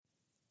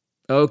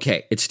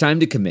Okay, it's time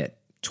to commit.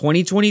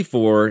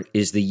 2024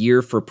 is the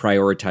year for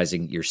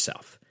prioritizing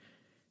yourself.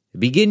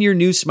 Begin your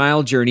new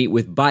smile journey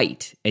with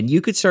Byte, and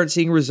you could start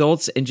seeing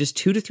results in just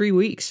 2 to 3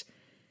 weeks.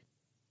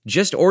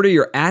 Just order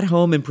your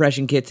at-home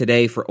impression kit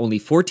today for only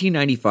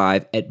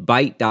 $14.95 at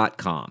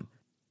Byte.com.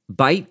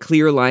 Byte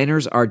clear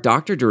liners are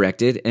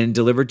doctor-directed and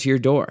delivered to your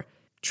door.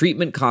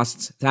 Treatment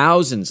costs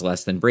thousands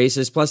less than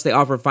braces, plus they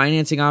offer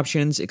financing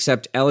options,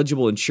 accept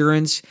eligible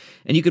insurance,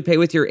 and you could pay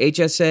with your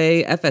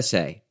HSA,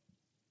 FSA.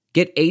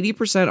 Get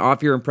 80%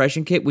 off your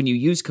impression kit when you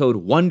use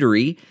code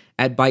WONDERY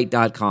at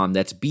Byte.com.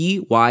 That's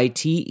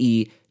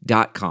BYTE.com.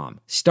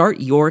 Start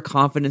your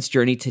confidence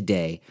journey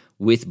today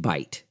with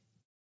Byte.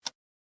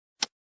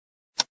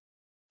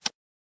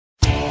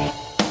 The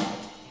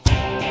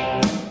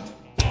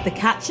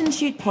Catch and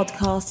Shoot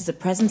podcast is a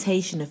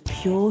presentation of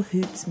Pure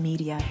Hoops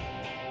Media.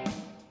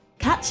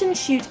 Catch and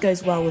Shoot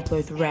goes well with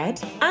both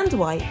red and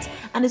white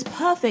and is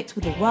perfect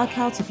with the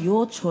workout of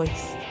your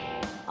choice.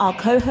 Our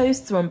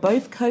co-hosts are on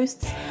both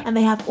coasts and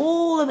they have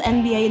all of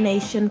NBA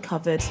Nation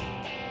covered.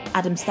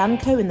 Adam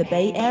Stanko in the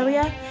Bay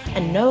Area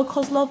and Noah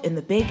Kozlov in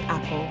the Big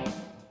Apple.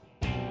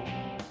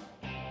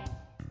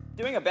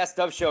 Doing a best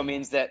of show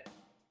means that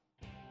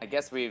I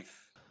guess we've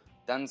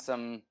done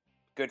some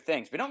good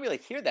things. We don't really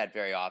hear that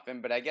very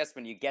often, but I guess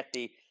when you get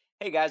the,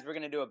 hey guys, we're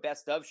going to do a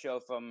best of show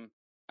from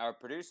our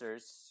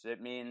producers,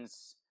 it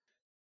means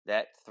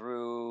that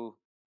through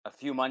a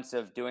few months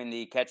of doing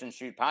the Catch and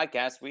Shoot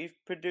podcast, we've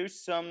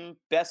produced some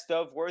best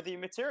of worthy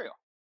material.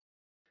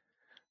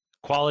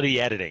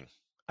 Quality editing,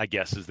 I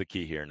guess, is the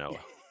key here, Noah.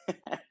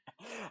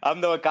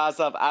 I'm Noah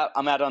Kozlov.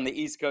 I'm out on the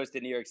East Coast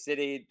in New York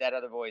City. That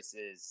other voice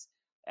is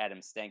Adam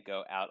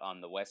Stanko out on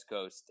the West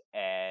Coast.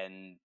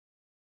 And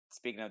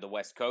speaking of the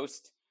West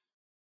Coast,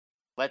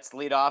 let's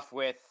lead off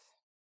with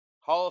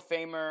Hall of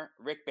Famer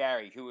Rick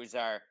Barry, who is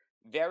our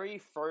very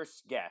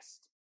first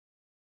guest.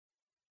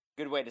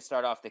 Good way to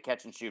start off the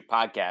Catch and Shoot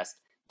podcast.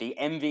 The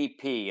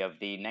MVP of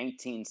the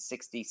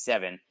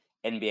 1967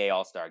 NBA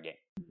All-Star Game.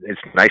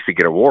 It's nice to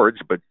get awards,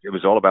 but it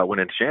was all about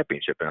winning the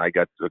championship. And I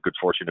got the good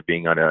fortune of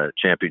being on a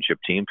championship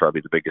team,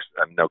 probably the biggest,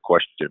 no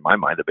question in my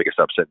mind, the biggest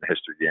upset in the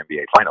history of the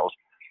NBA Finals.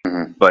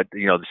 Mm-hmm. But,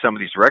 you know, some of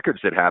these records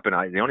that happen,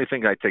 the only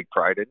thing I take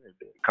pride in,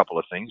 a couple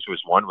of things,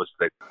 one was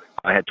that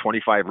I had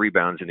 25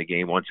 rebounds in a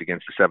game once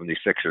against the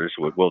 76ers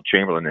with Wilt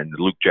Chamberlain and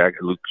Luke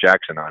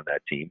Jackson on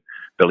that team,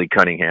 Billy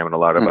Cunningham and a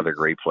lot of other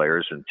great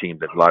players, and a team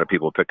that a lot of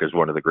people pick as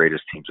one of the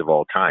greatest teams of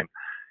all time.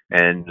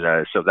 And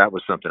so that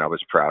was something I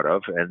was proud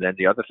of. And then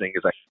the other thing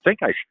is I think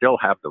I still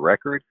have the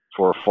record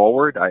for a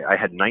forward. I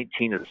had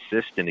 19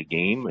 assists in a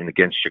game and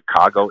against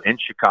Chicago, and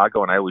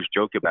I always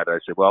joke about it. I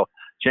said, well,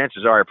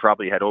 chances are I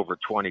probably had over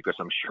 20 because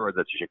I'm sure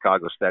that the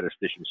Chicago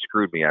statistician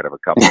screwed me out of a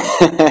couple.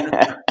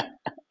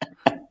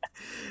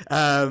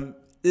 I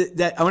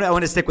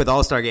want to stick with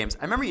All-Star games.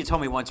 I remember you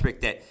told me once, Rick,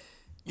 that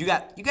you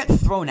got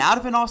thrown out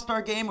of an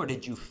All-Star game, or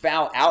did you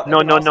foul out?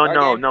 No.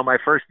 My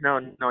first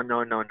My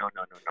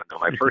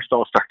first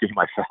All-Star game,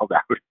 I fouled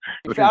out. It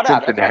was in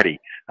Cincinnati. Okay.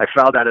 I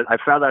fouled out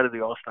of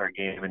the All-Star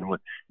game,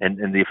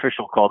 and the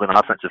official called an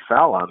offensive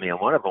foul on me on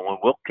one of them when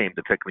Wilt came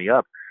to pick me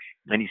up.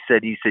 And he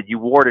said, you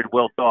warded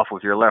Wilt off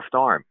with your left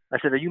arm. I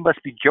said, you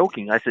must be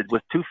joking. I said,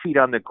 with 2 feet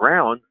on the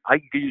ground, I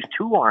could use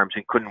 2 arms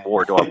and couldn't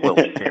ward off Wilt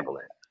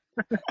Chamberlain.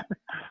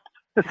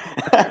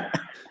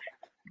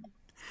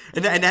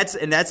 And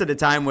that's at a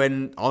time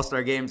when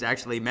All-Star games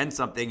actually meant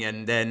something,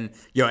 and then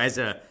as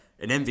an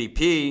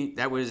MVP,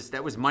 that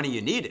was money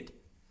you needed.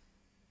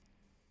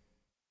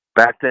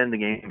 Back then, the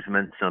games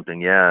meant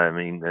something. Yeah, I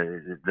mean,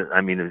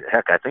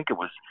 heck, I think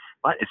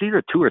it's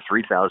either $2,000 or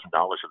 $3,000 for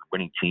the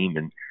winning team,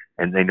 and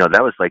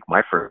that was like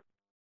my first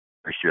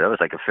year. That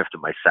was like a fifth of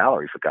my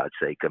salary, for God's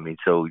sake. I mean,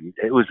 so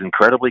it was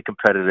incredibly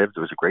competitive.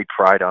 There was a great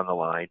pride on the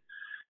line.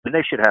 And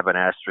they should have an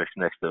asterisk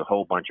next to a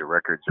whole bunch of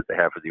records that they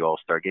have for the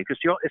All-Star game, because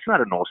it's not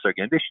an All-Star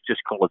game. They should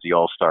just call it the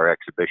All-Star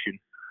exhibition,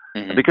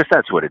 because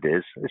that's what it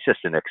is. It's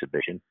just an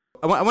exhibition.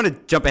 I want to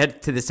jump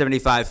ahead to the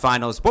 75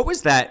 finals. What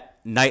was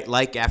that night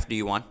like after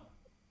you won?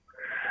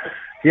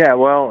 Yeah,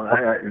 well,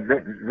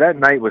 that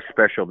night was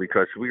special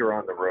because we were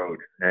on the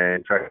road. And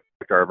in fact,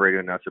 our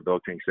radio announcer, Bill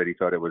King, said he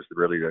thought it was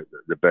really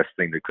the best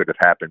thing that could have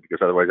happened,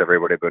 because otherwise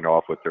everybody had been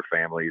off with their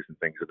families and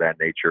things of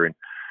that nature. And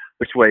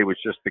this way, it was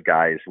just the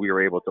guys. We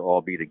were able to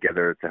all be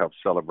together to help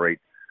celebrate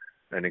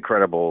an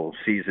incredible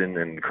season,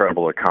 an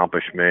incredible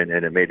accomplishment,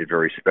 and it made it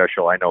very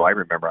special. I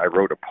remember I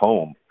wrote a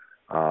poem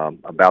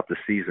about the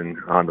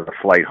season on the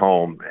flight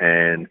home,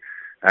 and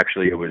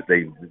actually it was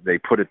they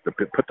put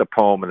the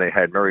poem, and they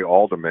had Murray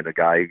Alderman, a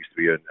guy who used to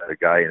be a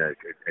guy and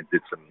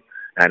did some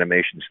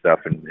animation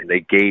stuff, and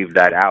they gave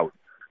that out,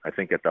 I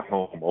think, at the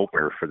home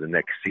opener for the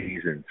next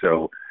season.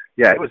 So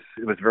yeah, it was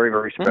very,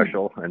 very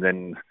special. And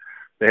then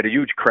they had a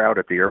huge crowd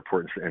at the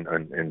airport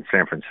in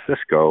San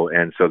Francisco,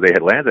 and so they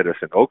had landed us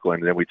in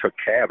Oakland, and then we took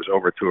cabs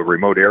over to a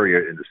remote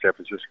area in the San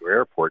Francisco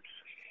airport,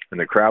 and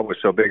the crowd was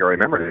so big. I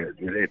remember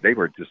they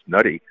were just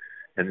nutty,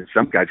 And then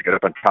some guys got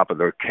up on top of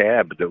the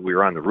cab that we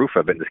were on the roof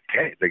of, and the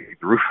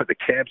roof of the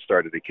cab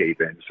started to cave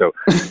in. So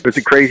it was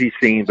a crazy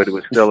scene, but it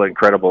was still an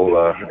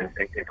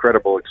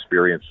incredible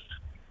experience.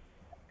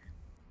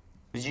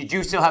 Did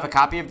you still have a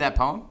copy of that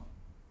poem?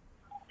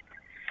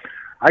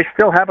 I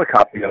still have a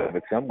copy of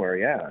it somewhere.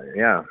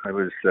 Yeah. It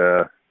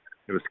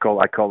was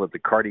called. I call it the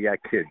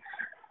Cardiac Kids.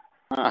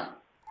 Huh.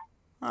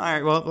 All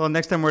right. Well,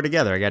 next time we're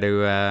together, I got to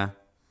hear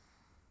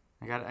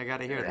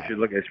that. You should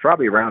look. It's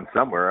probably around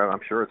somewhere. I'm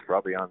sure it's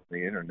probably on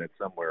the internet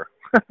somewhere.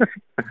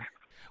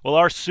 Well,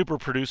 our super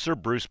producer,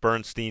 Bruce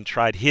Bernstein,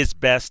 tried his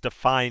best to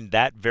find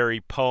that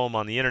very poem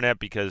on the internet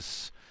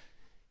because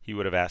he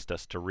would have asked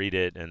us to read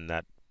it, and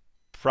that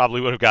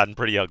probably would have gotten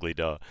pretty ugly,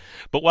 duh.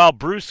 But while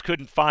Bruce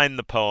couldn't find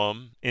the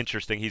poem,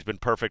 interesting, he's been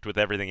perfect with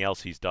everything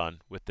else he's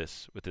done with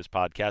this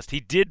podcast. He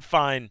did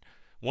find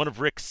one of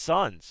Rick's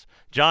sons.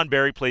 John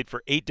Barry played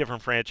for 8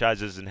 different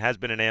franchises and has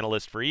been an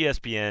analyst for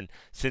ESPN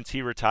since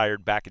he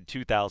retired back in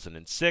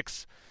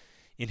 2006.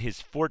 In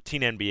his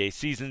 14 NBA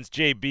seasons,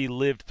 JB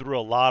lived through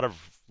a lot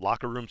of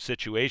locker room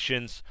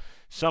situations,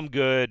 some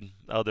good,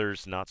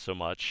 others not so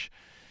much.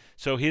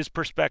 So his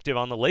perspective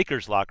on the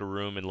Lakers locker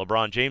room in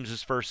LeBron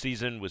James's first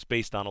season was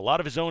based on a lot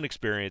of his own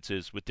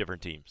experiences with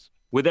different teams.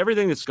 With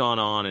everything that's gone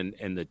on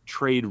and the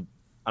trade,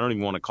 I don't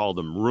even want to call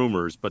them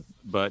rumors, but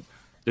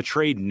the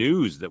trade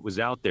news that was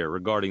out there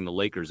regarding the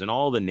Lakers and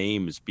all the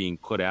names being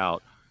put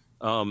out,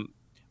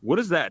 what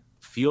does that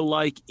feel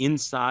like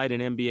inside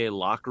an NBA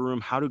locker room?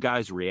 How do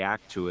guys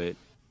react to it?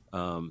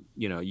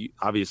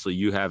 Obviously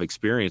you have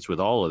experience with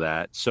all of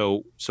that.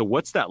 So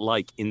what's that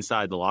like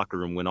inside the locker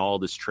room when all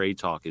this trade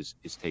talk is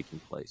taking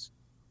place?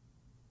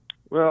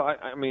 Well,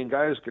 I mean,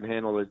 guys can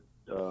handle it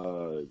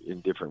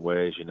in different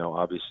ways.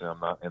 Obviously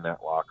I'm not in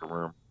that locker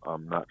room.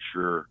 I'm not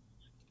sure,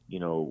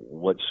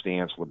 what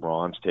stance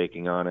LeBron's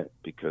taking on it,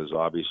 because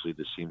obviously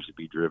this seems to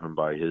be driven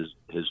by his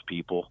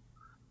people.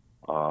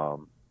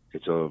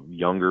 It's a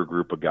younger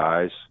group of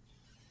guys.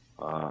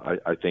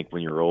 I think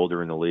when you're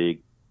older in the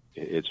league,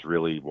 it's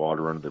really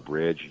water under the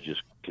bridge. You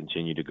just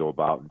continue to go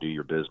about and do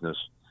your business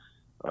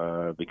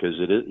because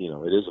it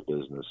is a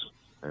business.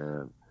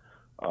 And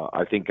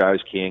I think guys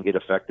can get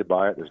affected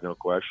by it. There's no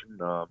question.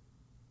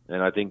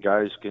 And I think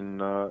guys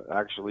can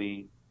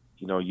actually,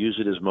 use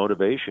it as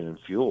motivation and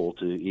fuel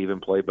to even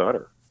play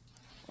better.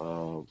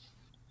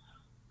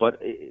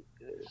 But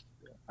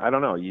I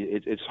don't know.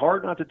 It's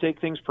hard not to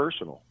take things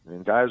personal,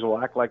 and guys will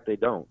act like they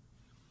don't.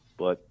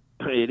 But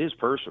it is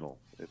personal.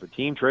 If a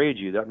team trades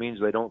you, that means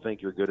they don't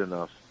think you're good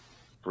enough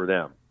for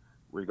them.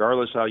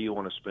 Regardless how you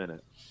want to spin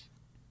it,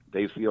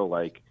 they feel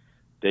like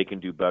they can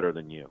do better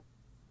than you.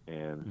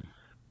 And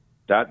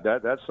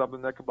that's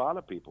something that can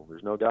bother people.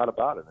 There's no doubt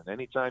about it. And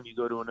anytime you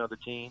go to another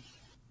team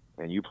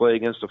and you play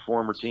against a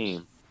former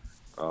team,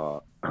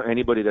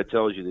 anybody that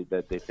tells you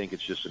that they think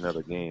it's just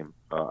another game,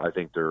 I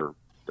think they're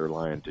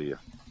lying to you.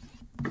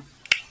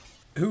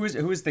 Who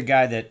is the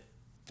guy that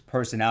the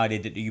personality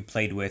that you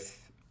played with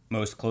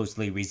most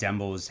closely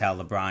resembles how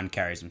LeBron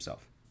carries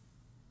himself?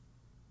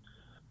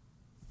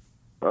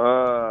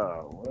 I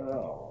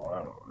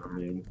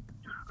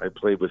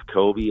played with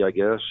Kobe, I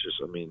guess.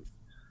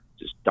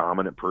 Just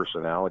dominant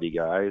personality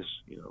guys.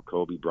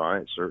 Kobe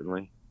Bryant,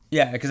 certainly.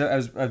 Yeah, because I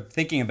was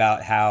thinking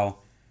about how,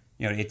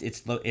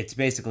 it's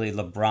basically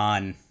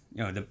LeBron.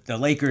 The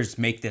Lakers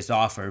make this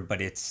offer,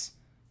 but it's,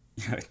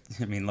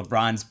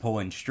 LeBron's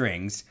pulling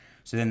strings.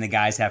 So then the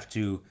guys have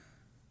to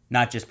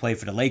not just play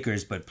for the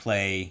Lakers, but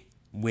play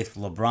with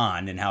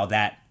LeBron, and how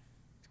that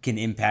can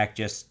impact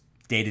just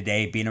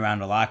day-to-day being around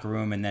the locker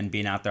room and then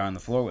being out there on the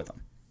floor with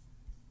them.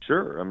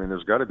 Sure.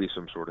 There's got to be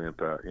some sort of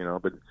impact,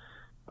 but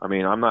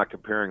I'm not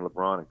comparing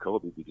LeBron and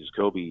Kobe, because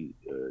Kobe,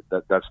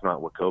 that's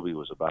not what Kobe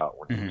was about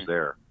when he was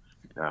there.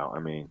 Now,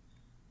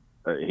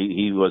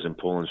 he wasn't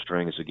pulling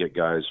strings to get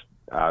guys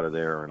out of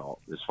there, and all,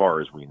 as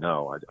far as we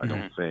know, I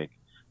don't think.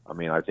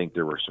 I think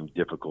there were some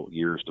difficult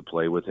years to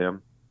play with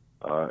him,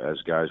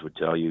 as guys would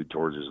tell you,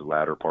 towards his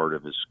latter part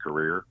of his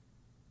career.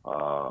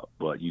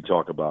 But you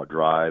talk about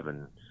drive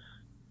and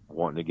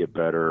wanting to get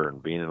better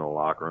and being in the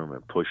locker room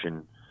and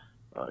pushing,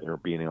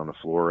 being on the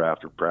floor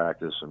after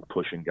practice and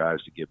pushing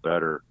guys to get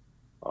better.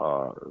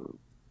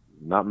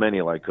 Not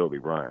many like Kobe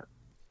Bryant.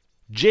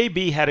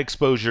 JB had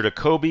exposure to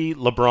Kobe,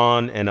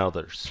 LeBron, and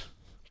others.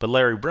 But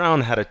Larry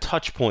Brown had a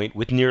touch point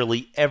with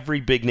nearly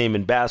every big name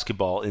in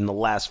basketball in the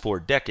last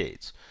 4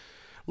 decades.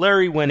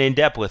 Larry went in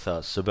depth with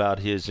us about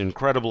his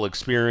incredible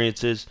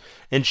experiences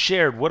and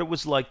shared what it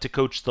was like to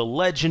coach the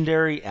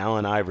legendary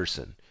Allen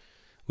Iverson.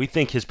 We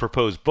think his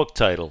proposed book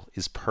title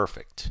is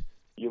perfect.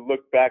 You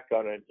look back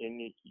on it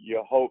and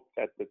you hope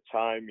at the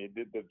time you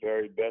did the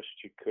very best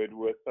you could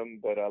with them,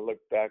 but I look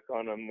back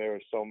on them, there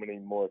are so many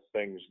more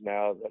things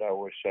now that I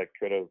wish I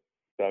could have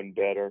done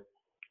better.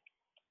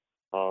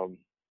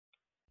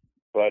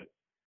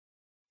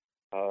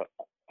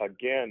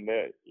 Again,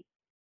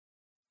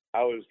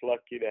 I was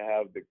lucky to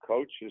have the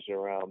coaches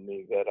around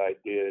me that I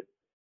did.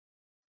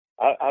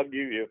 I'll give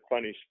you a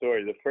funny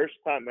story. The first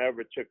time I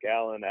ever took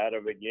Allen out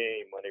of a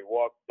game, when he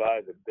walked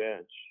by the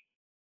bench,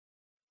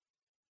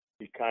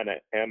 he kind of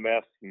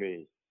MF'd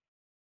me.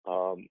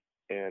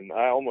 And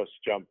I almost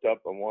jumped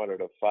up and wanted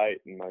to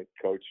fight, and my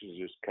coaches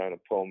just kind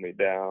of pulled me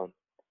down.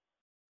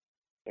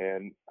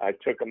 And I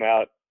took him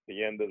out at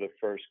the end of the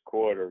first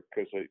quarter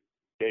because it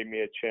gave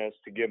me a chance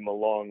to give him a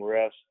long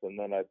rest, and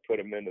then I put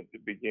him in at the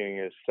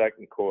beginning of the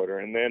second quarter.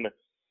 And then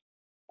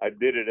I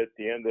did it at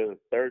the end of the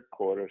third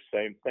quarter.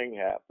 Same thing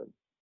happened.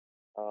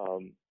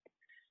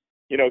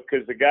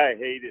 Because the guy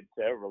hated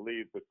to ever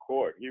leave the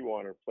court. He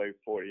wanted to play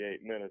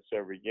 48 minutes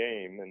every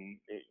game. And,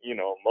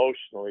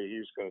 emotionally,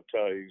 he's going to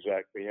tell you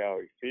exactly how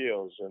he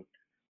feels. And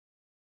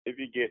if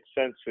you get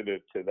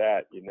sensitive to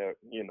that, you're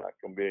not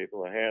going to be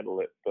able to handle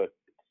it. But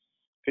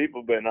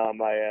people have been on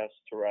my ass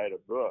to write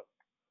a book.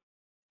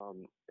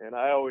 And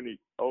I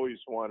always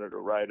wanted to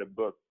write a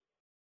book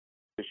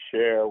to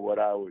share what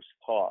I was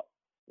taught,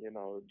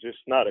 just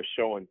not a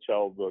show and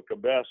tell book, a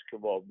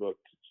basketball book,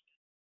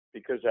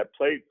 because I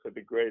played for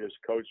the greatest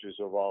coaches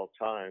of all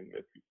time.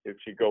 If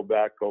you go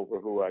back over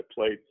who I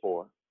played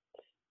for,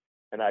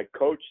 and I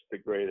coached the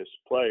greatest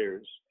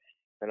players,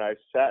 and I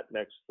sat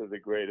next to the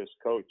greatest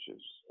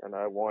coaches, and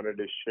I wanted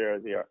to share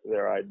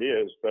their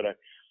ideas, but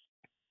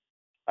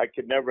I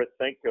could never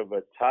think of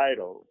a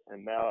title.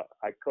 And now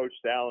I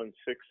coached Allen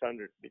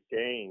 600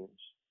 games,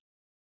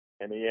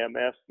 and he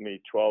MF'd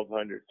me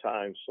 1,200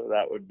 times, so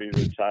that would be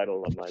the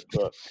title of my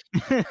book.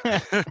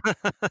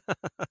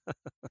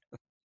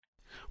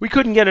 We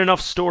couldn't get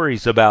enough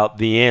stories about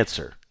the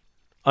answer.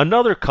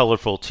 Another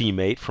colorful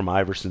teammate from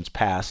Iverson's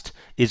past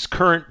is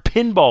current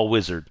pinball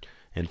wizard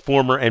and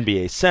former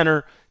NBA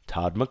center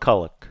Todd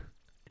McCulloch.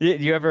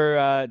 Did you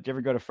ever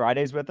go to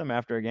Fridays with him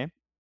after a game?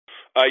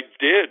 I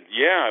did,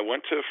 yeah. I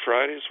went to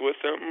Fridays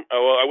with him. Oh,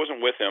 well, I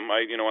wasn't with him.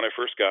 When I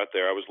first got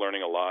there, I was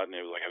learning a lot, and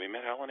he was like, "Have you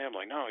met Alan?" I'm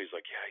like, "No." He's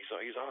like, "Yeah,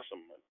 he's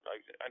awesome."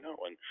 I know.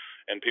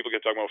 And people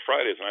get talking about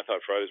Fridays, and I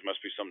thought Fridays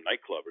must be some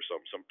nightclub or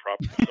some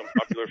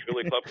popular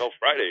Philly club called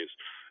Fridays.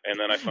 And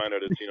then I find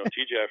out it's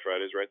TGI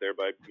Fridays right there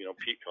by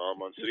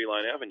PCOM on City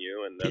Line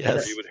Avenue, and that's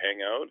where he would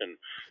hang out. And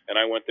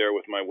I went there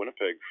with my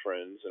Winnipeg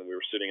friends, and we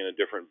were sitting in a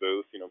different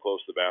booth,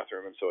 close to the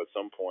bathroom. And so at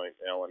some point,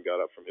 Alan got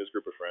up from his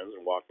group of friends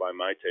and walked by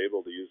my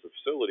table to use the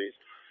facilities.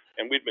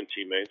 And we'd been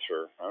teammates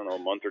for a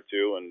month or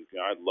two, and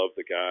I loved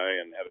the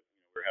guy, and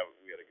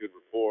we had a good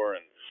rapport.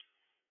 And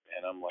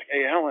I'm like,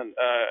 "Hey, Alan,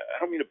 I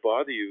don't mean to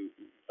bother you,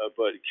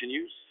 but can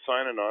you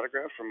sign an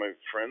autograph for my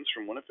friends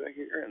from Winnipeg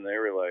here?" And they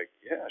were like,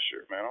 "Yeah,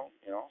 sure, man.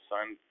 I'll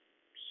sign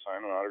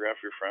an autograph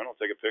for your friend. I'll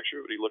take a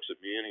picture." But he looks at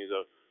me and he's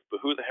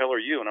 "But who the hell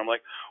are you?" And I'm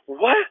like,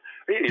 "What?"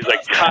 He's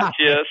like,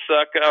 "Gotcha,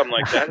 sucker." I'm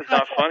like, "That is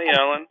not funny,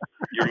 Alan.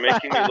 You're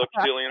making me look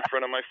silly in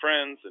front of my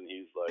friends." And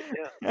he's like,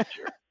 "Yeah,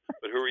 sure.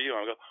 But who are you?"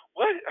 I go,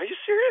 "What? Are you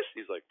serious?"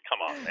 He's like, "Come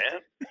on,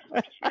 man.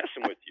 I'm just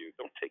messing with you.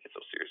 Don't take it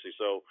so seriously."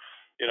 So,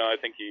 I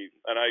think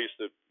I used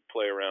to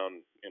play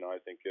around, I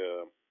think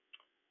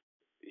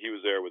he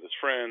was there with his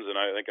friends, and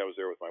I think I was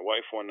there with my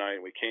wife one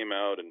night, and we came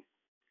out, and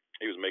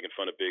he was making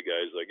fun of big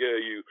guys, like, "Yeah,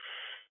 you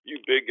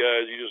big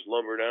guys, you just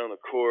lumber down the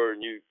court,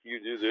 and you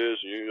do this,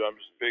 and I'm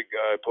just a big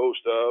guy,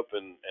 post up,"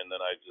 and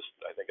then I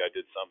think I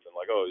did something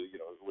like, "Oh,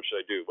 what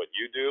should I do? What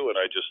you do?" And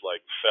I just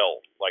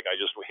fell, I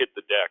just hit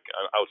the deck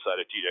outside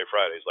of TJ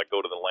Fridays,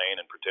 go to the lane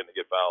and pretend to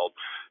get fouled,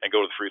 and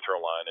go to the free throw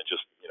line, and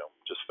just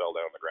fell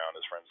down on the ground.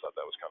 His friends thought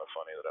that was kind of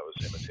funny that I was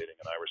imitating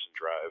an Iverson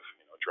drive,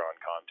 drawing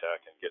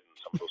contact and getting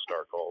some of those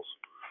star calls.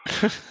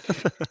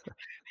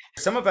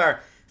 Some of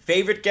our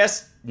favorite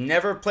guests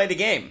never played a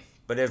game,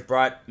 but have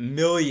brought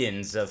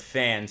millions of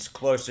fans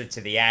closer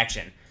to the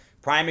action.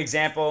 Prime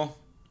example,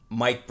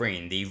 Mike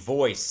Breen, the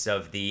voice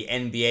of the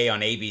NBA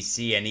on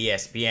ABC and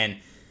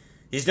ESPN.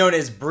 He's known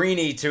as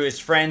Breeny to his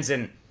friends,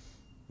 and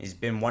he's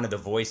been one of the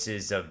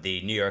voices of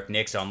the New York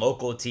Knicks on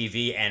local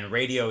TV and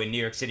radio in New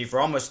York City for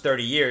almost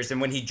 30 years. And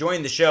when he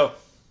joined the show,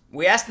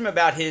 we asked him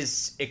about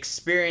his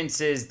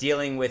experiences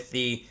dealing with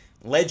the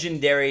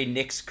legendary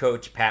Knicks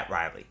coach, Pat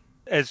Riley.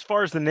 As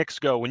far as the Knicks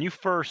go, when you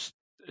first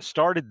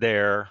started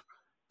there,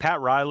 Pat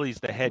Riley's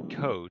the head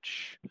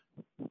coach.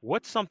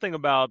 What's something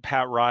about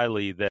Pat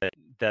Riley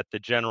that the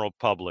general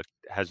public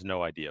has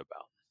no idea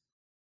about?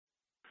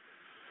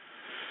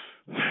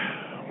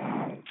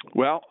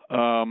 Well,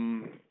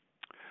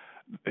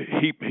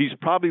 he's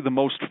probably the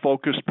most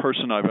focused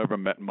person I've ever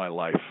met in my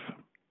life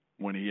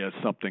when he has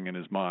something in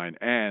his mind.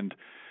 And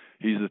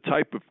he's the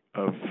type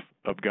of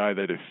guy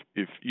that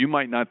if you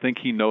might not think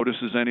he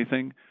notices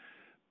anything,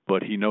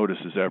 but he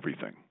notices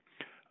everything.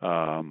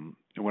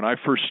 When I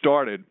first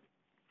started,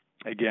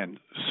 again,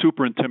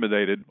 super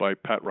intimidated by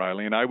Pat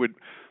Riley, and I would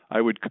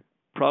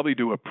probably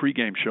do a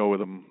pregame show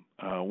with him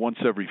once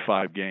every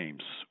 5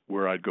 games,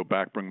 where I'd go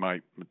back, bring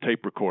my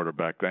tape recorder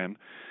back then,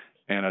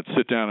 and I'd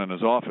sit down in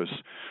his office,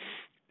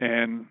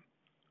 and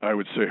I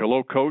would say,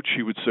 "Hello, Coach."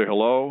 He would say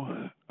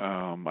hello.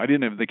 I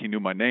didn't even think he knew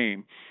my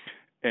name,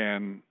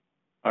 and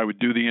I would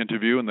do the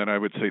interview, and then I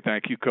would say,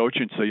 "Thank you, Coach,"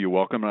 and say, "You're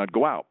welcome," and I'd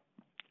go out.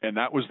 And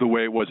that was the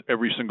way it was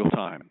every single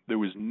time. There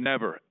was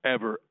never,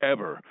 ever,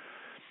 ever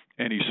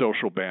any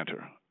social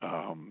banter.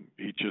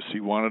 He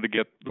wanted to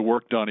get the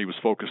work done. He was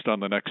focused on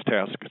the next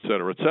task, et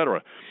cetera, et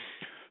cetera.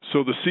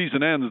 So the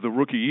season ends, the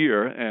rookie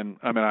year, and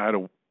I mean, I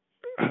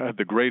had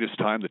the greatest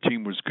time. The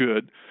team was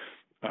good,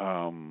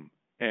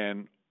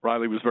 and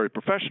Riley was very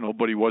professional,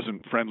 but he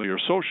wasn't friendly or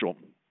social.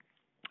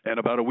 And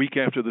about a week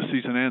after the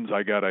season ends,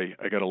 I got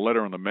a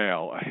letter in the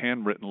mail, a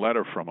handwritten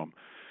letter from him,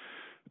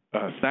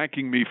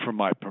 thanking me for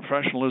my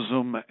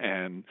professionalism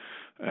and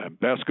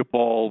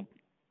basketball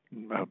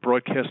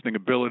broadcasting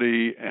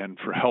ability and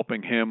for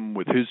helping him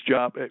with his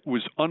job. It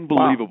was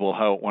unbelievable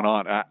how it went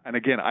on. And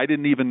again, I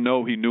didn't even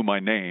know he knew my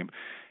name.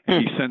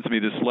 And he sends me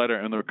this letter,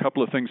 and there are a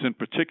couple of things in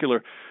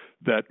particular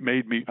that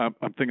made me. I'm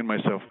thinking to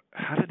myself,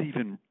 how did he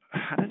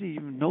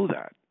even know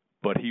that?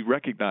 But he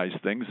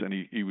recognized things, and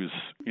he was,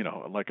 you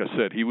know, like I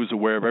said, he was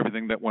aware of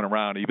everything that went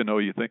around, even though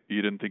you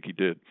didn't think he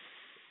did.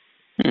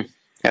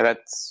 Yeah,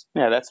 that's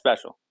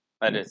special.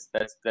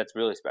 That's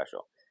really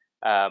special.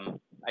 I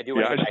do.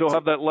 Yeah, I still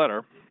have that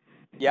letter.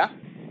 Yeah.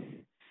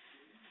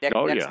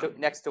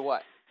 Next to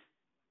what?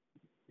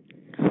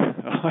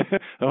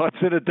 Oh, it's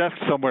in a desk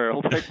somewhere.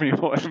 It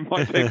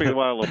might take me a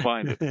while to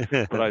find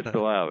it, but I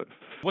still have it.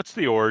 What's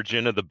the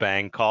origin of the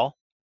Bang call?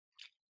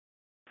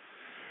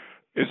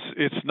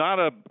 It's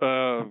not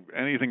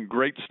anything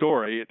great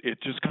story.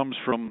 It just comes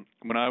from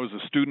when I was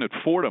a student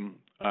at Fordham.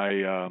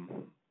 I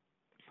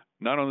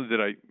not only did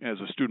I, as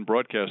a student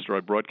broadcaster, I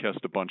broadcast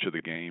a bunch of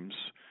the games.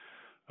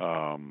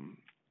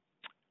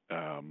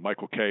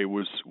 Michael Kay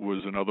was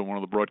another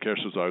one of the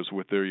broadcasters I was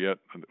with there yet.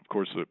 And of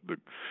course,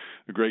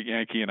 the great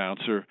Yankee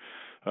announcer,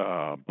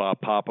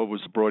 Bob Papa,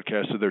 was the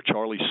broadcaster there.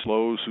 Charlie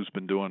Slows, who's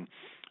been doing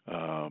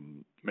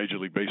Major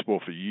League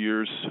Baseball for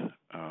years.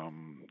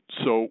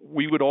 So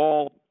we would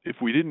all, if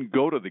we didn't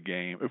go to the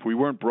game, if we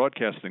weren't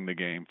broadcasting the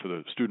game for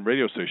the student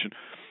radio station,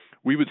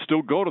 we would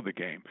still go to the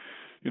game.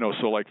 You know,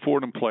 so like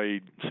Fordham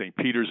played St.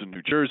 Peter's in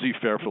New Jersey,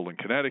 Fairfield in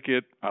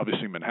Connecticut,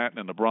 obviously Manhattan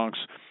in the Bronx.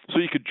 So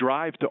you could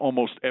drive to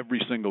almost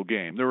every single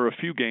game. There were a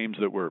few games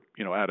that were,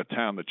 you know, out of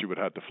town that you would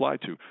have to fly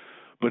to.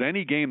 But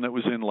any game that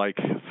was in like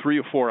 3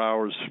 or 4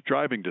 hours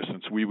driving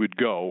distance, we would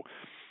go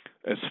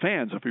as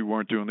fans if we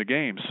weren't doing the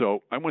game.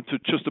 So I went to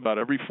just about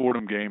every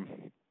Fordham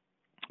game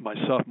my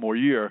sophomore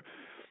year.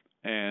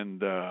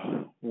 And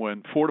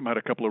when Fordham had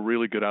a couple of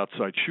really good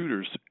outside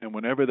shooters, and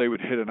whenever they would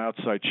hit an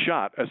outside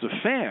shot, as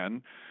a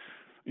fan,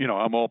 you know,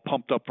 I'm all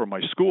pumped up for my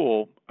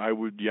school, I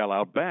would yell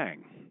out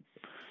 "bang,"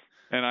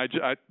 and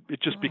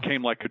it just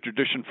became like a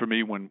tradition for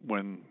me when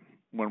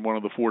one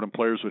of the Fordham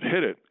players would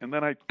hit it. And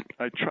then I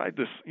tried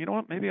this, you know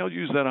what, maybe I'll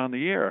use that on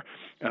the air,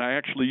 and I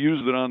actually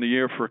used it on the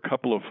air for a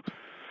couple of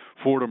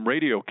Fordham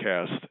radio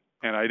casts,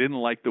 and I didn't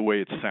like the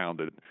way it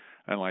sounded.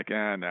 I'm like,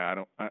 I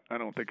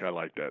don't think I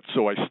like that.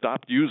 So I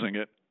stopped using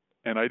it,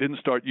 and I didn't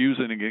start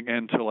using it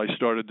again until I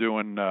started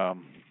doing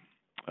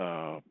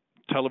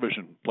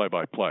television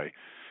play-by-play.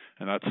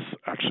 And that's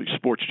actually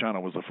Sports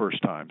Channel was the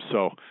first time.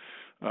 So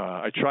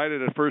I tried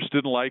it at first,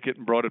 didn't like it,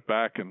 and brought it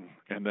back.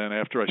 And then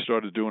after I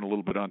started doing a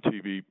little bit on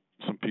TV,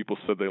 some people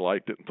said they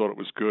liked it and thought it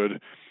was good.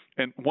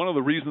 And one of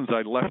the reasons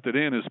I left it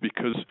in is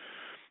because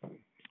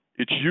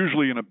it's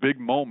usually in a big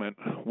moment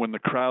when the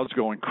crowd's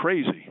going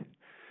crazy.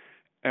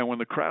 And when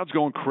the crowd's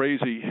going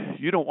crazy,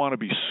 you don't want to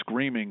be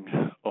screaming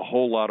a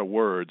whole lot of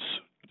words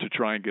to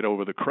try and get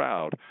over the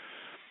crowd.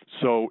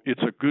 So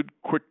it's a good,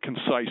 quick,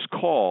 concise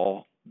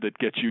call that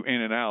gets you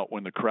in and out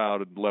when the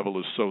crowd level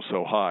is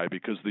so high,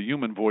 because the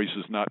human voice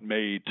is not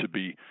made to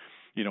be,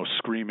 you know,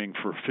 screaming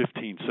for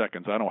 15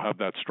 seconds. I don't have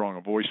that strong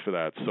a voice for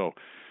that. So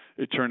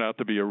it turned out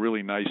to be a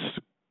really nice,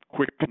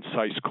 quick,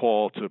 concise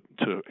call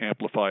to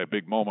amplify a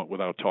big moment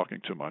without talking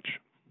too much.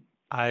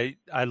 I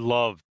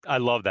love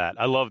that.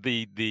 I love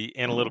the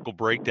analytical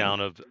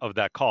breakdown of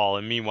that call.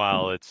 And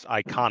meanwhile, it's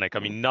iconic. I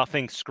mean,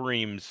 nothing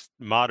screams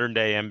modern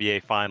day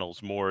NBA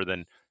Finals more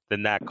than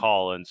that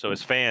call. And so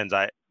as fans,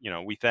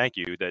 we thank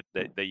you that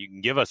you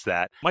can give us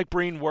that. Mike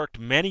Breen worked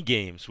many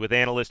games with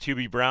analyst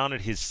Hubie Brown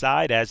at his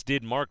side, as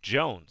did Mark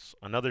Jones,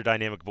 another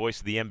dynamic voice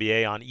of the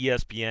NBA on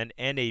ESPN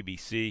and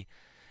ABC.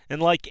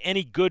 And like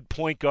any good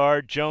point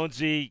guard,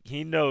 Jonesy,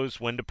 he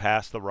knows when to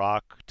pass the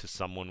rock to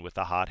someone with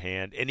a hot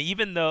hand. And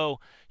even though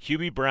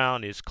Hubie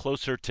Brown is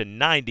closer to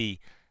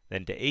 90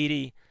 than to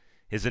 80,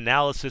 his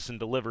analysis and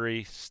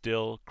delivery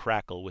still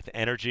crackle with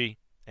energy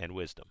and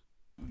wisdom.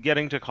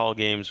 Getting to call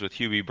games with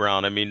Hubie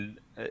Brown, I mean,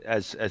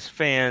 as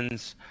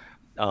fans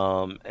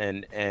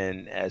and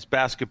as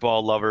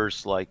basketball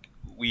lovers, like,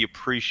 we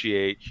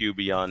appreciate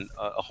Hubie on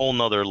a whole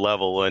nother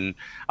level. And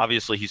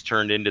obviously he's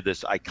turned into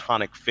this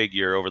iconic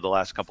figure over the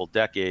last couple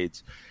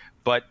decades.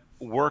 But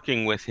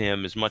working with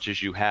him as much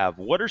as you have,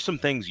 what are some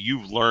things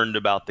you've learned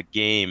about the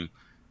game,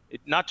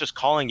 not just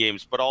calling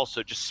games, but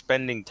also just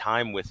spending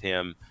time with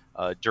him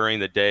during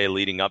the day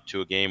leading up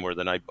to a game or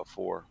the night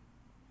before?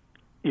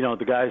 You know,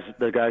 the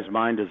guy's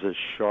mind is as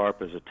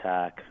sharp as a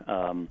tack.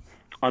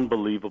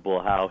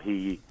 Unbelievable how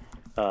he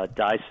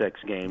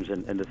dissects games,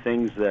 and the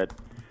things that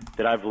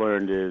I've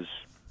learned is,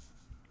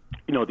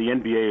 you know, the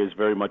NBA is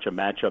very much a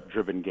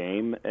matchup-driven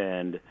game,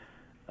 and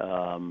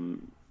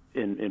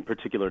in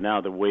particular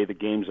now, the way the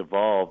game's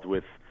evolved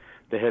with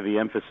the heavy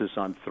emphasis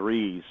on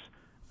threes,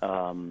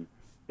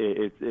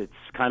 it's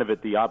kind of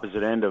at the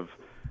opposite end of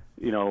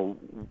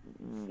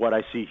what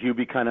I see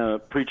Hubie kind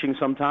of preaching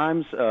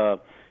sometimes.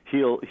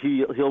 He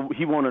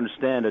won't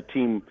understand a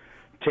team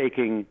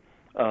taking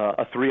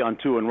a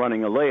 3-on-2 and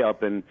running a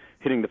layup and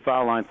hitting the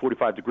foul line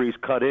 45 degrees,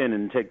 cut in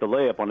and take the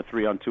layup on a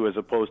 3-on-2, as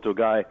opposed to a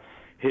guy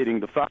hitting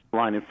the foul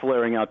line and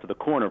flaring out to the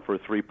corner for a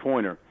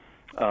three-pointer.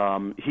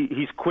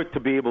 He's quick to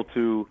be able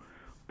to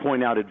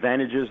point out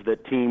advantages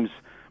that teams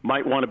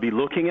might want to be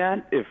looking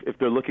at if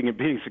they're looking at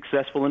being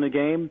successful in a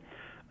game.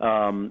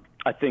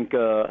 I think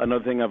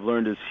another thing I've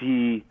learned is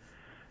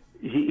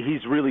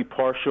he's really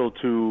partial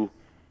to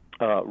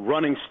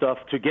running stuff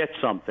to get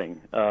something,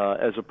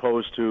 as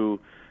opposed to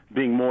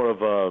being more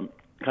of a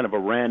kind of a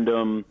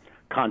random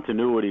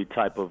continuity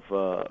type of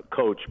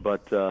coach.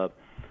 But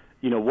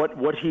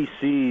what he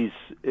sees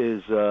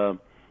is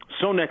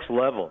so next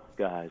level,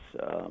 guys,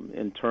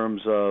 in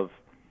terms of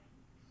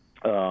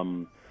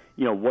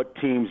what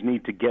teams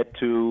need to get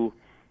to,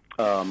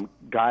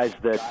 guys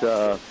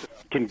that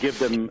can give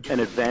them an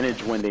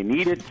advantage when they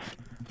need it,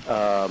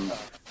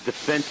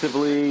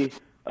 defensively,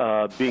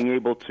 being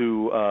able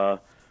to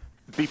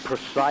be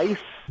precise.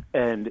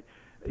 And,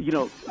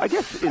 I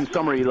guess in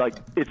summary, like,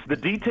 it's the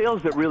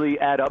details that really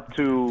add up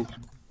to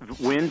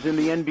wins in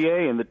the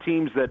NBA, and the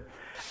teams that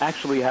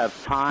actually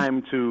have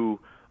time to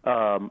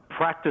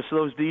practice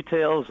those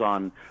details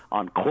on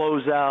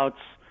closeouts,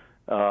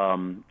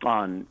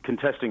 on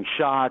contesting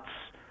shots,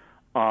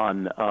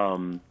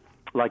 on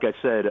like I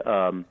said,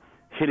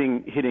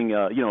 hitting,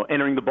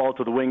 entering the ball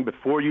to the wing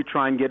before you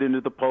try and get into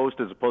the post,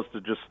 as opposed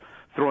to just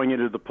throwing it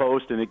into the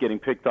post and it getting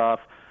picked off.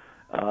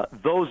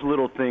 Those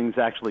little things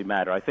actually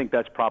matter. I think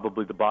that's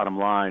probably the bottom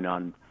line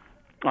on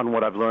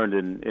what I've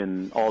learned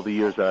in all the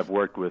years that I've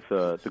worked with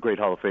the great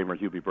Hall of Famer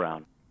Hubie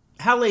Brown.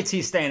 How late's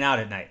he staying out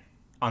at night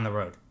on the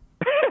road?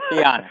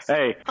 Be honest.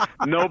 Hey,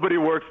 nobody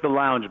works the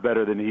lounge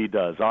better than he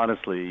does.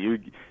 Honestly,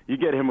 you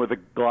get him with a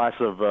glass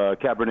of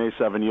Cabernet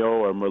Sauvignon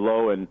or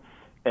Merlot,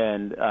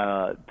 and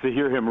to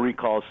hear him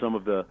recall some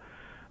of the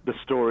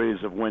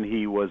stories of when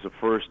he was a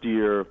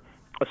first-year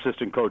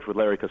assistant coach with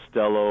Larry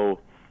Costello,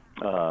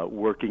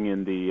 working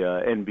in the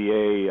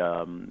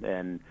NBA,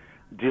 and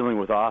dealing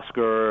with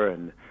Oscar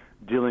and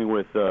dealing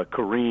with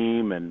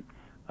Kareem, and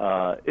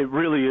it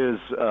really is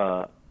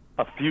a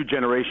few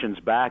generations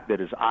back that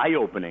is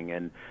eye-opening,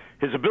 and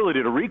his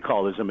ability to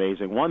recall is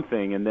amazing, one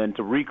thing, and then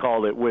to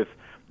recall it with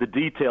the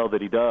detail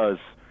that he does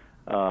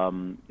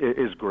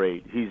is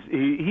great.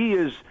 He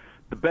is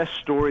the best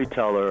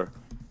storyteller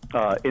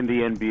in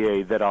the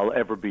NBA that I'll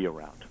ever be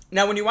around.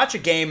 Now, when you watch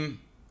an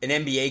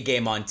NBA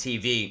game on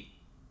TV,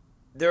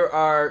 there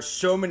are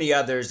so many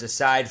others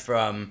aside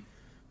from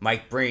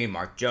Mike Breen,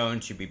 Mark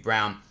Jones, Hubie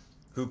Brown,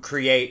 who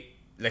create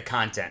the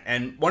content.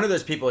 And one of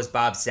those people is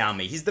Bob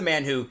Salmi. He's the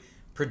man who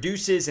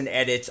produces and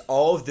edits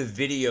all of the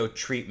video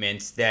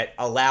treatments that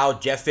allow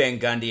Jeff Van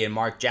Gundy and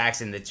Mark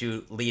Jackson, the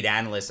two lead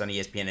analysts on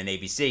ESPN and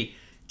ABC,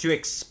 to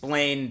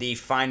explain the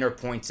finer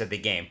points of the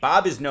game.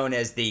 Bob is known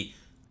as the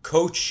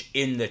coach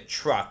in the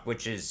truck,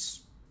 which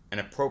is an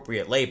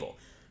appropriate label.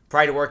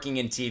 Prior to working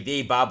in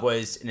TV, Bob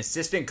was an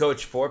assistant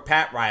coach for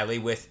Pat Riley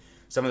with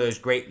some of those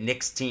great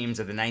Knicks teams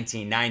of the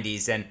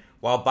 1990s. And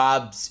while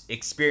Bob's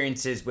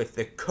experiences with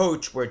the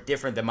coach were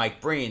different than Mike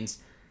Breen's,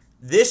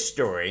 this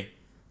story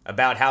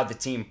about how the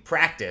team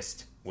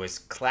practiced was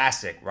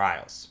classic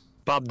Riles.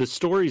 Bob, the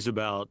stories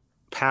about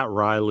Pat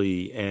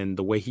Riley and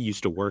the way he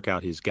used to work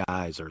out his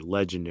guys are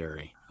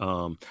legendary.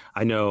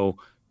 I know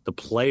the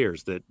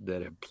players that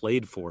have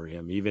played for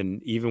him,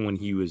 even when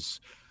he was,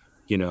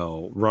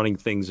 running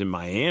things in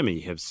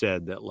Miami, have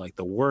said that like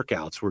the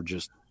workouts were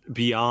just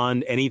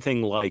beyond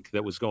anything like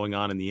that was going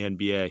on in the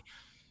NBA.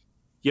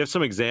 You have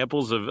some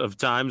examples of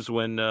times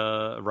when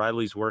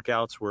Riley's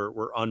workouts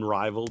were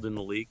unrivaled in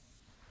the league?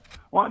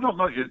 Well, I don't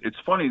know. It's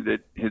funny that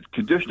his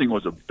conditioning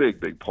was a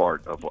big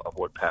part of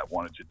what Pat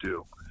wanted to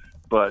do.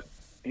 But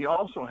he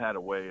also had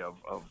a way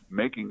of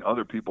making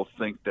other people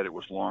think that it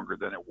was longer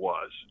than it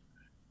was.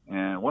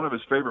 And one of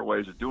his favorite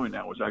ways of doing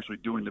that was actually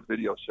doing the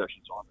video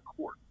sessions on the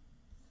court,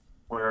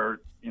 where,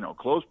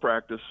 close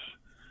practice,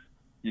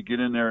 you get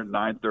in there at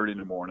 9:30 in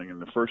the morning,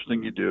 and the first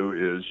thing you do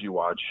is you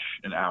watch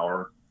an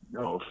hour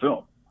of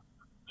film.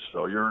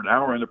 So you're an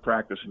hour into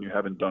practice and you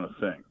haven't done a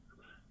thing.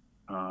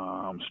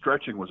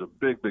 Stretching was a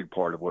big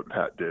part of what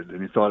Pat did,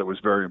 and he thought it was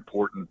very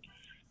important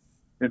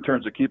in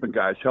terms of keeping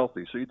guys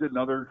healthy. So you did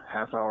another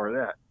half hour of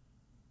that.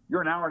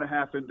 You're an hour and a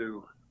half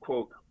into,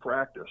 quote,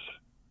 practice,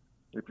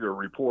 if you're a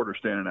reporter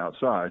standing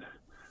outside,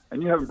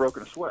 and you haven't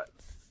broken a sweat.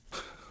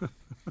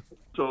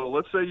 So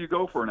let's say you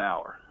go for an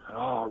hour.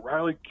 Oh,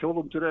 Riley killed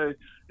him today.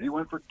 He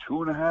went for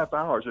 2.5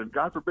 hours, and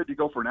God forbid you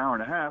go for an hour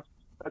and a half.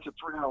 That's a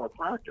 3-hour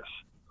practice.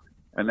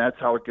 And that's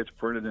how it gets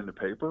printed in the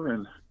paper,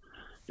 and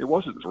it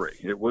wasn't 3.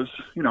 It was,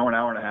 an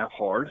hour and a half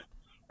hard.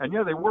 And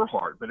yeah, they were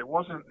hard, but it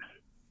wasn't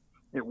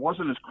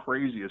as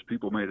crazy as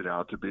people made it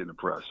out to be in the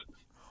press.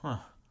 Huh.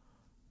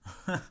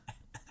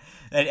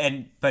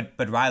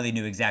 But Riley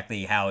knew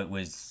exactly how it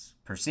was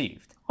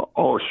perceived.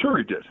 Oh, sure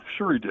he did.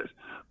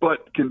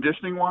 But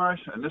conditioning wise,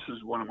 and this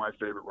is one of my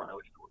favorite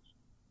Riley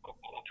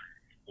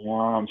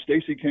stories.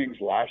 Stacey King's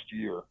last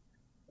year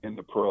in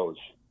the pros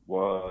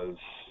was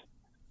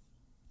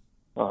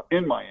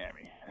in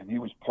Miami, and he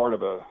was part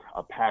of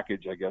a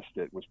package, I guess,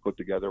 that was put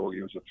together where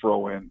he was a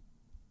throw-in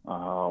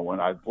when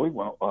I believe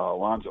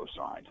Alonso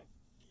signed.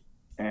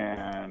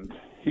 And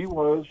he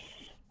was,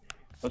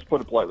 let's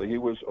put it politely, he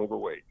was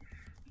overweight.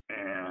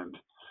 And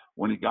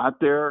when he got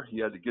there, he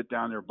had to get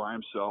down there by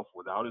himself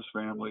without his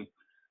family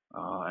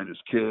and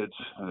his kids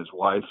and his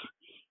wife,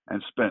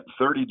 and spent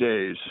 30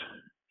 days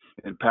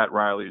in Pat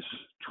Riley's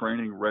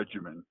training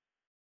regimen,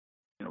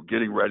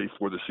 getting ready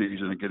for the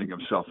season and getting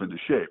himself into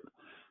shape.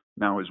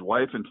 Now his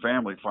wife and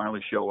family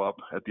finally show up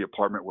at the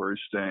apartment where he's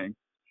staying,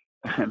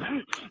 and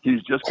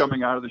he's just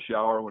coming out of the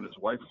shower when his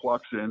wife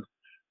walks in,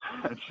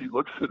 and she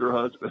looks at her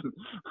husband,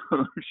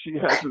 who she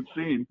hasn't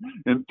seen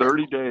in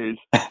 30 days,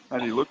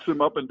 and he looks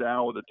him up and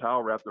down with a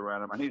towel wrapped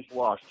around him, and he's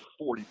lost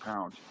 40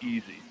 pounds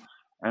easy.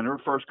 And her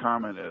first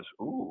comment is,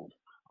 "Ooh,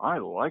 I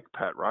like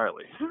Pat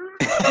Riley."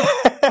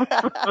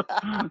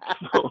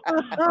 So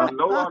I'm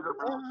no longer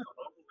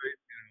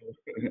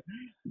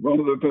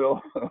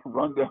run-of-the-mill,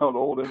 run-down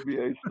old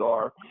NBA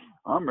star.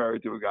 I'm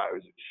married to a guy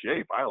who's in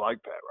shape. I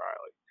like Pat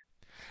Riley.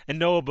 And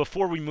Noah,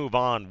 before we move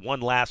on,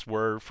 one last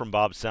word from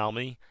Bob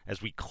Salmi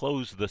as we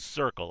close the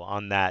circle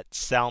on that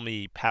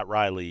Salmi, Pat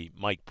Riley,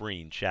 Mike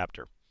Breen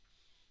chapter.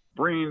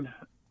 Breen,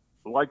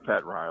 like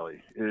Pat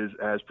Riley, is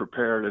as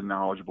prepared and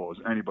knowledgeable as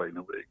anybody in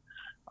the league.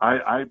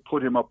 I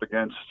put him up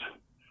against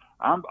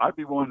I'd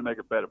be willing to make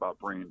a bet about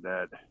Breen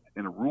that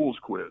in a rules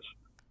quiz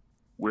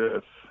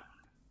with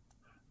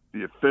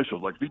the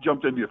officials, like if he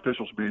jumped in the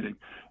officials meeting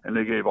and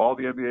they gave all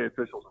the NBA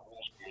officials a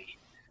rules quiz,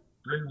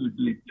 Breen would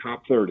be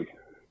top 30.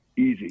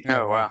 Easy.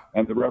 Oh, wow.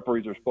 And the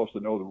referees are supposed to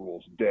know the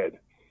rules dead.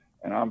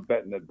 And I'm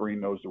betting that Breen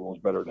knows the rules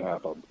better than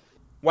half of them.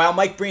 While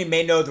Mike Breen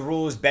may know the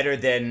rules better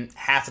than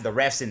half of the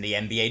refs in the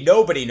NBA,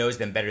 nobody knows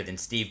them better than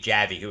Steve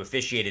Javie, who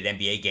officiated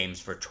NBA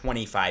games for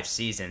 25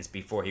 seasons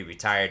before he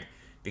retired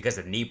because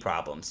of knee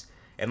problems.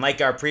 And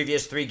like our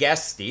previous three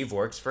guests, Steve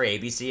works for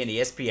ABC and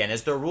ESPN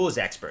as their rules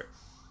expert.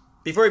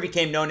 Before he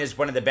became known as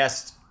one of the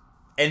best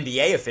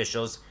NBA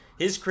officials,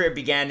 his career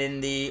began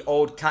in the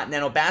old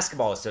Continental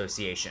Basketball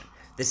Association.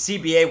 The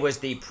CBA was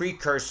the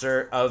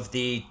precursor of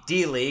the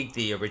D-League,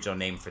 the original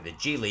name for the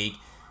G-League,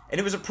 and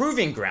it was a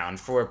proving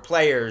ground for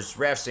players,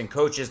 refs, and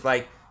coaches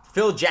like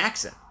Phil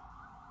Jackson.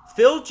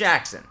 Phil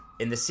Jackson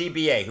in the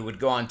CBA, who would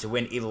go on to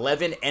win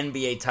 11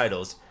 NBA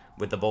titles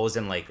with the Bulls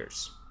and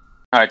Lakers.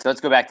 All right, so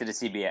let's go back to the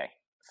CBA.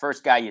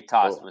 First guy you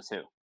tossed was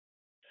who?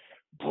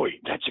 Boy,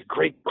 that's a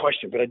great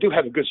question, but I do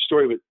have a good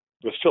story with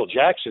Phil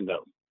Jackson,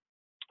 though.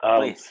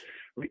 Please.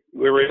 We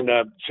were in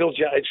Phil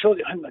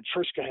Jackson. I'm the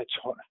first guy I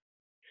taught.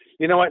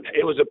 You know what?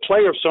 It was a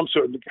player of some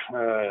sort.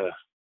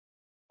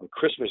 On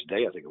Christmas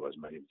Day, I think it was,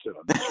 maybe too.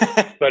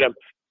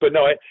 But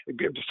no,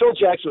 Phil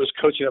Jackson was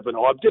coaching up in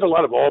Albany. Did a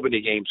lot of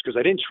Albany games because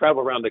I didn't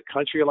travel around the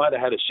country a lot. I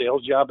had a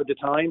sales job at the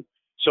time,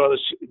 so I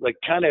was like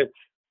kind of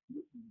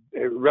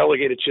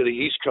relegated to the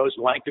East Coast.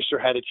 Lancaster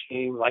had a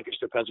team.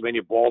 Lancaster,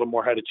 Pennsylvania.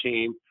 Baltimore had a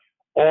team.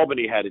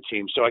 Albany had a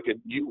team, so I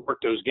could work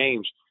those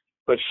games.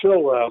 But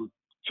Phil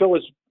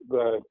was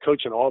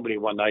coaching Albany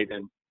one night,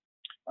 and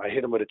I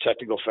hit him with a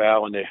technical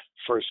foul in the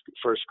first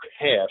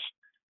half.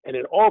 And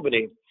in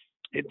Albany,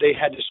 they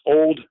had this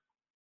old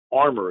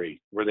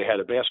armory where they had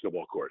a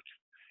basketball court,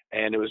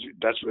 and it was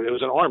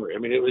an armory. I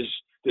mean, it was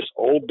this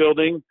old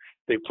building.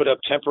 They put up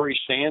temporary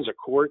stands, a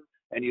court,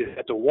 and you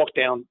had to walk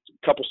down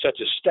a couple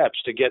sets of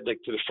steps to get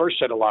to the first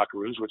set of locker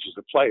rooms, which is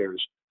the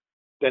players.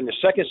 Then the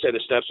second set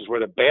of steps is where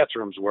the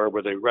bathrooms were,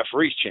 where the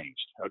referees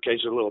changed. Okay,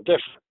 so a little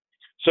different.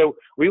 So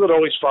we would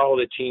always follow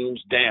the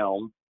teams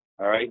down,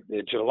 all right,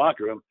 to the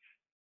locker room,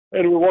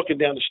 and we're walking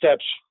down the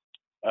steps.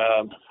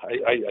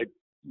 I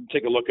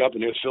take a look up,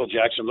 and there's Phil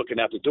Jackson looking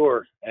out the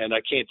door, and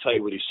I can't tell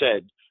you what he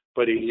said,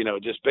 but he,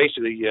 just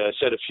basically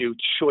said a few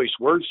choice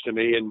words to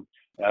me, and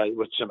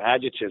with some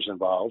adjectives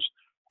involved,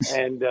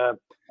 and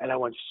I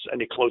went,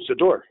 and he closed the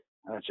door,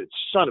 and I said,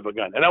 "Son of a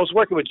gun!" And I was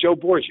working with Joe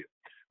Borgia,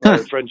 my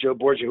friend Joe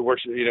Borgia, who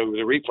works, with the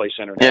replay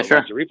center now. Yeah,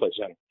 sure. The replay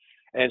center,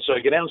 and so I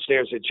get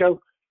downstairs and said,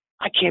 "Joe,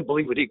 I can't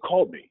believe what he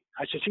called me."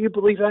 I said, "Do you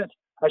believe that?"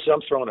 I said,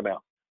 "I'm throwing him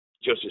out."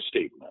 Joe said,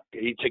 "Steve,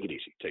 take it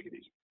easy, take it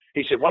easy."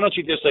 He said, "Why don't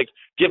you just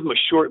give him a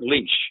short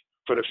leash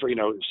for the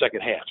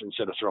second half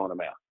instead of throwing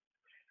him out?"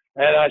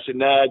 And I said,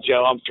 "Nah,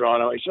 Joe, I'm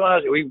throwing him." He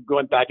said, we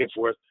went back and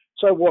forth.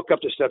 So I walked up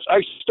the steps.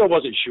 I still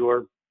wasn't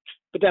sure,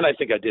 but then I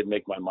think I did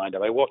make my mind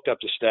up. I walked up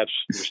the steps.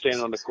 We're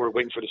standing on the court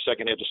waiting for the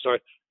second half to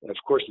start. And of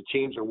course, the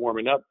teams are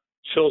warming up.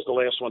 Phil's the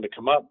last one to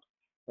come up.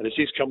 And as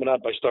he's coming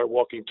up, I start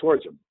walking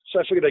towards him. So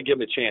I figured I'd give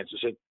him a chance. I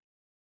said,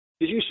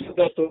 "Did you say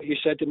that's what you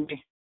said to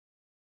me?"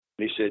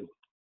 And he said,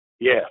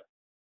 "Yeah."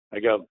 I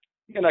go,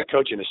 "You're not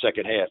coaching the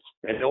second half."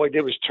 And all I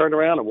did was turn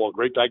around and walk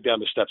right back down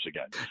the steps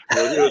again.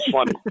 It was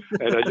funny.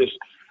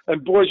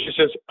 And Borgia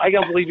says, "I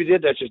can't believe you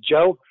did that." I said,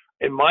 "Joe,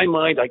 in my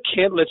mind, I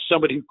can't let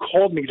somebody who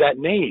called me that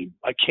name,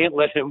 I can't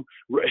let him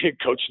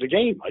coach the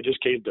game. I just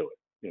can't do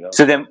it."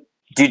 So then,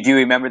 do you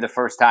remember the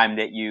first time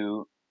that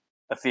you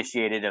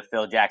officiated a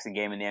Phil Jackson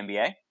game in the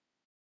NBA?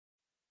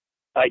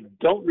 I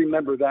don't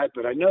remember that,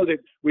 but I know that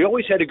we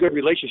always had a good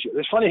relationship.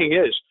 The funny thing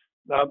is,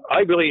 I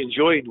really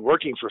enjoyed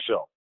working for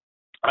Phil.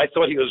 I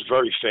thought he was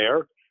very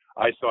fair.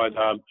 I thought,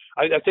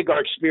 I think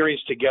our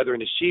experience together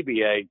in the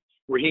CBA,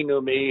 where he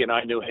knew me and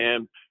I knew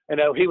him, and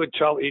he would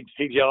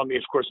he'd yell at me,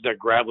 of course, in that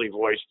gravelly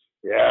voice,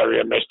 "Yeah,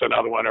 you missed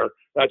another one," or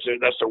that's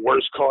the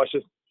worst call. I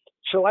said,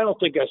 "Phil, I don't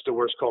think that's the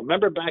worst call.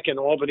 Remember back in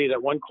Albany,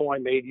 that one call I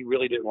made you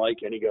really didn't like?"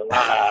 And he goes,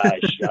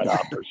 "Shut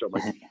up," or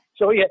something.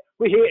 So he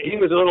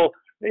was a little,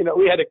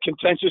 we had a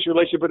contentious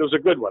relationship, but it was a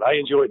good one. I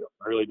enjoyed him.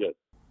 I really did.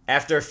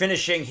 After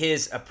finishing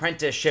his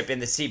apprenticeship in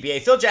the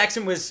CBA, Phil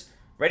Jackson was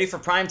ready for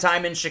prime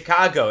time in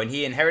Chicago, and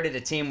he inherited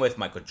a team with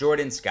Michael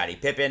Jordan, Scottie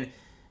Pippen,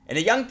 and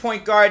a young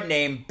point guard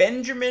named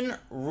Benjamin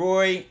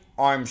Roy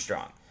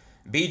Armstrong.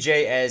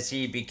 BJ, as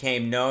he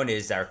became known,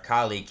 is our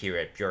colleague here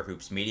at Pure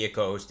Hoops Media,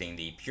 co-hosting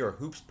the Pure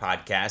Hoops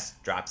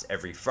podcast, drops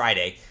every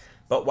Friday.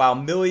 But while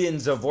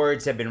millions of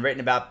words have been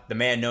written about the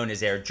man known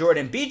as Air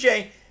Jordan,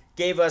 BJ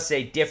gave us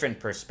a different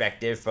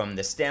perspective from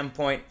the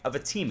standpoint of a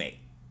teammate.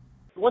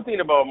 One thing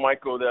about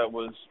Michael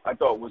that I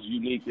thought was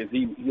unique is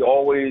he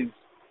always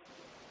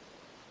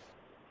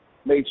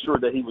made sure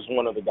that he was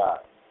one of the guys.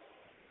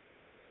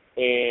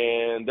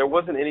 And there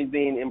wasn't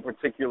anything in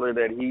particular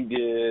that he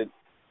did,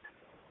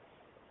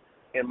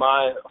 in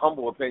my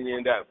humble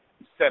opinion, that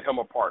set him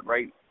apart,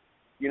 right?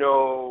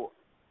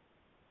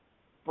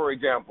 For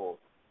example,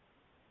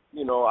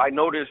 I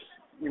noticed,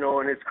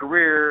 in his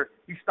career,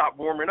 he stopped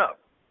warming up.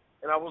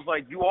 And I was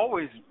like, you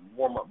always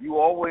warm up. You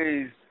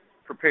always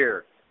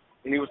prepare.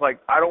 And he was like,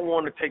 I don't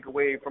want to take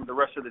away from the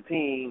rest of the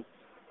team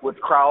with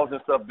crowds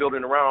and stuff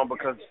building around,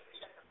 because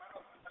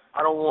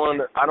I don't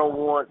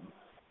want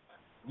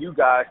you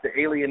guys to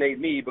alienate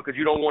me because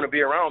you don't want to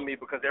be around me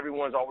because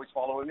everyone's always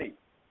following me.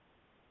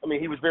 I mean,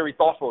 he was very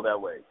thoughtful that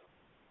way.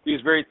 He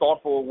was very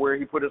thoughtful where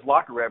he put his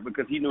locker at,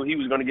 because he knew he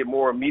was going to get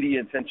more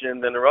media attention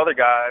than the other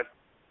guys,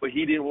 but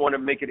he didn't want to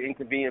make it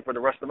inconvenient for the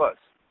rest of us.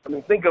 I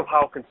mean, think of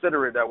how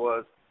considerate that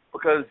was,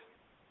 because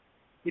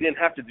he didn't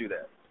have to do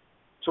that.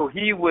 So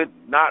he would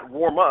not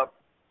warm up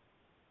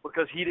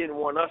because he didn't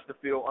want us to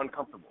feel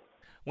uncomfortable.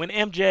 When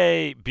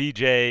MJ,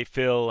 BJ,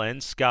 Phil,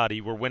 and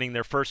Scottie were winning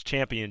their first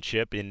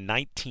championship in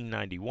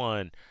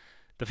 1991,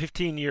 the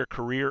 15-year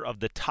career of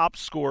the top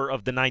scorer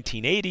of the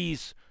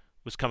 1980s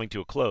was coming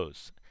to a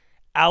close.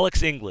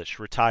 Alex English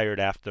retired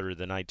after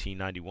the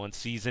 1991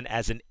 season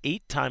as an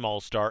 8-time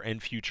All-Star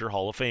and future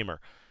Hall of Famer.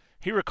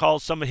 He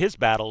recalls some of his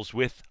battles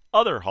with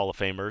other Hall of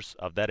Famers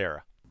of that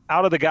era.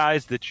 Out of the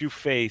guys that you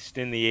faced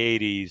in the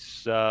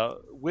 80s,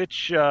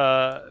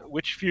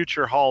 which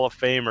future Hall of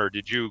Famer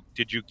did you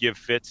give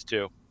fits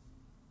to?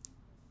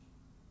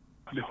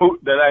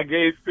 That I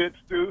gave fits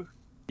to?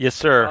 Yes,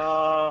 sir.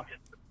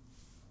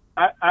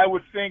 I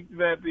would think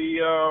that the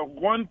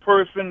one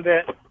person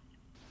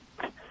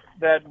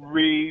that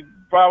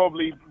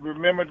probably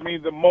remembered me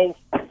the most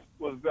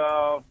was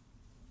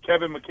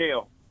Kevin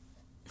McHale.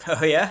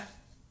 Oh, yeah?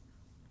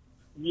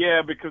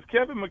 Yeah, because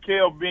Kevin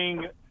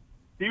McHale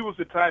he was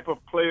the type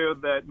of player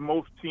that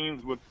most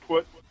teams would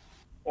put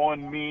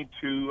on me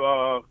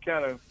to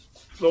kind of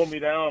slow me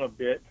down a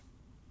bit.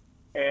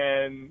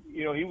 And,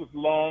 he was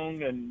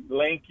long and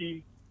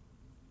lanky.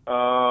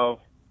 And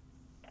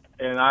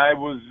he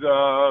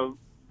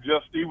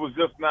was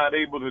just not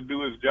able to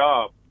do his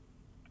job.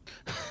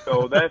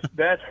 So that's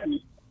the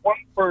one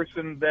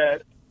person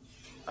that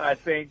I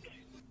think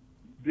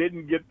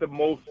didn't get the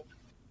most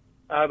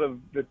out of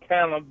the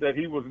talent that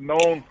he was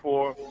known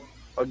for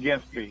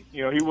against me.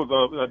 He was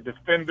a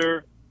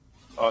defender,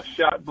 a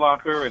shot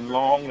blocker, and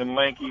long and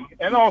lanky,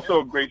 and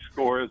also a great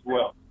scorer as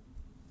well.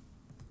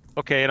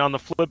 Okay, and on the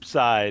flip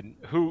side,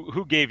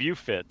 who gave you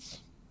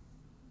fits?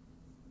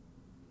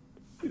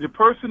 The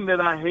person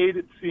that I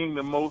hated seeing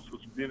the most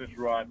was Dennis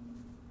Rodman.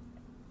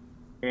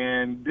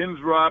 And Dennis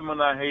Rodman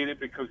I hated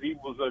because he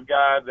was a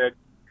guy that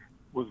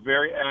was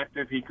very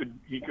active. He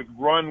could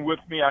run with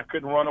me. I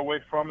couldn't run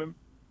away from him.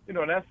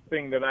 And that's the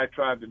thing that I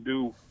tried to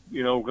do,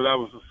 because I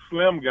was a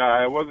slim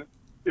guy.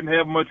 Didn't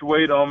have much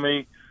weight on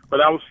me, but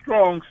I was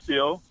strong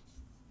still.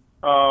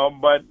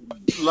 But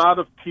a lot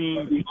of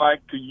teams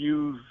like to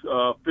use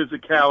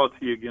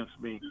physicality against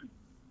me.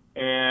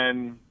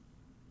 And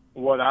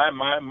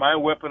my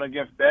weapon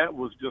against that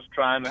was just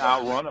trying to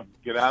outrun them,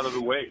 get out of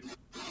the way.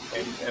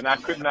 And I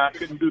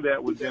couldn't do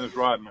that with Dennis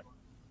Rodman.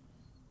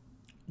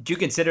 Do you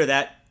consider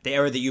that the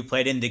era that you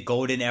played in the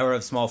golden era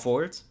of small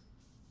forwards?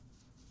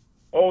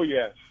 Oh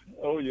yes.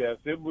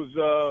 It was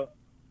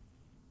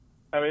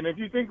if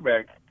you think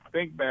back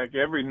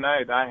every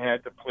night I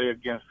had to play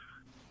against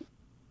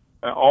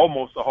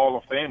almost a Hall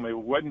of Famer. It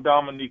wasn't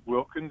Dominique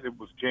Wilkins, it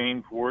was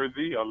James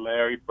Worthy or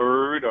Larry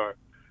Bird or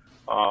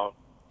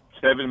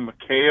Kevin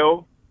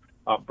McHale,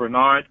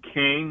 Bernard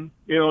King.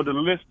 The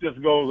list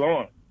just goes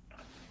on.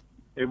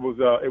 It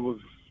was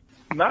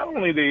not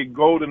only the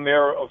golden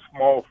era of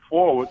small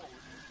forwards,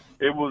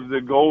 it was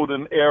the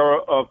golden era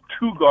of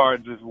two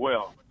guards as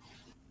well.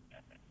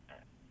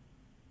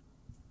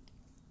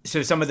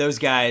 So some of those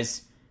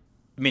guys,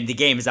 the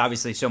game is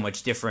obviously so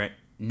much different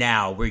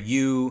now. Did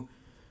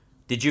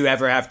you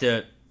ever have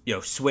to,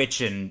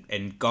 switch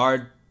and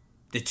guard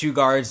the two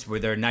guards? Were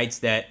there nights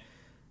that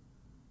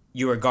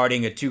you were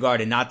guarding a two guard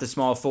and not the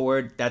small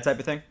forward, that type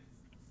of thing?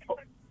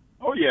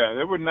 Oh yeah,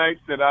 there were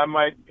nights that I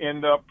might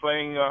end up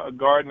playing a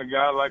guard and a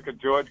guy like a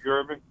George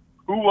Gervin,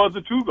 who was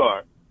a two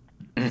guard.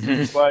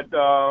 But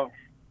I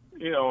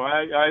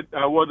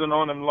wasn't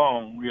on him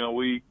long.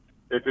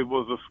 If it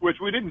was a switch,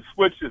 we didn't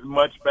switch as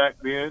much back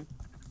then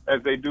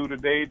as they do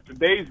today.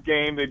 Today's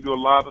game, they do a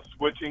lot of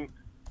switching,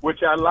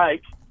 which I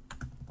like.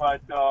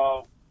 But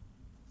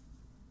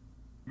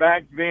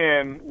back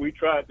then, we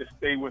tried to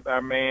stay with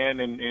our man,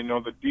 and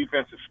the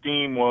defensive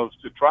scheme was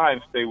to try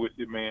and stay with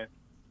your man.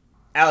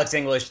 Alex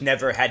English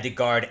never had to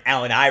guard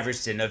Allen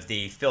Iverson of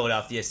the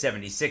Philadelphia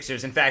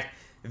 76ers. In fact,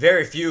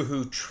 very few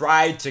who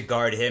tried to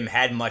guard him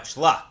had much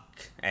luck.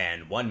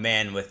 And one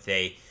man with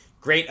a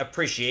great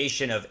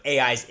appreciation of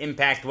AI's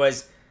impact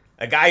was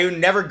a guy who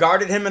never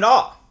guarded him at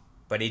all.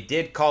 But he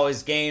did call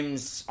his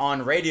games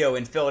on radio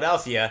in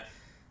Philadelphia.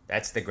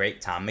 That's the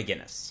great Tom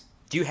McGinnis.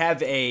 Do you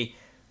have a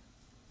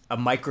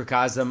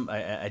microcosm,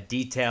 a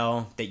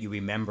detail that you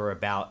remember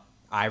about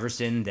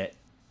Iverson that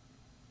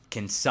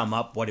can sum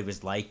up what it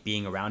was like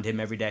being around him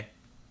every day?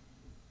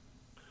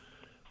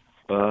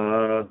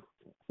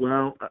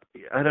 Well,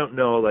 I don't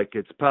know. Like,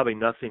 it's probably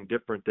nothing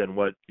different than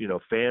what,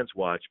 fans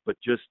watch, but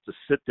just to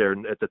sit there,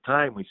 and at the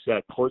time we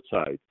sat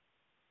courtside,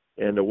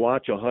 and to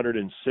watch a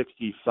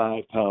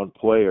 165-pound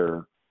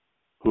player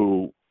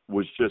who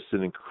was just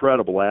an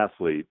incredible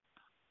athlete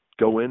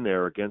go in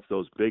there against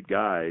those big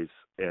guys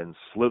and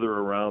slither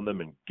around them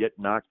and get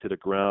knocked to the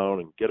ground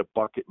and get a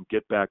bucket and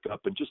get back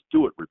up and just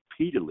do it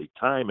repeatedly,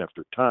 time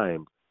after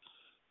time,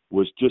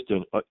 was just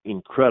an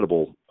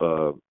incredible,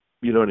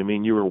 you know what I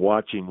mean? You were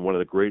watching one of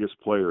the greatest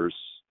players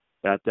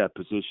at that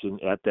position,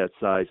 at that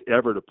size,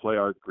 ever to play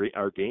our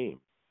game.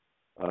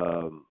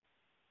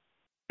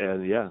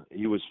 And, yeah,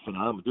 he was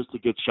phenomenal. Just to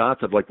get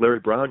shots of, like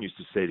Larry Brown used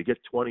to say, to get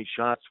 20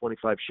 shots,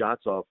 25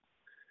 shots off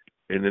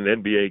in an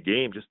NBA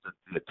game, just the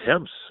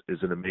attempts is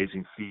an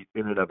amazing feat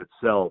in and of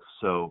itself.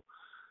 So,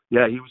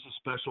 yeah, he was a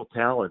special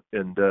talent.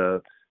 And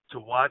to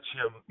watch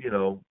him,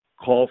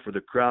 call for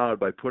the crowd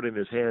by putting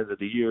his hands in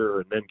the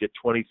air and then get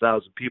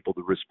 20,000 people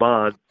to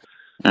respond,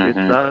 it's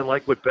not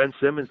unlike what Ben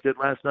Simmons did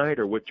last night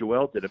or what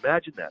Joel did.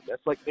 Imagine that.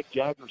 That's like Mick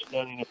Jagger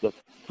standing at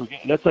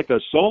that's like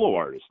a solo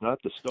artist,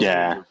 not the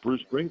Stones or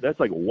Bruce Springsteen. That's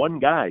like one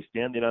guy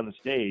standing on the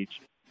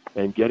stage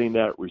and getting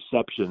that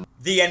reception.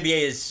 The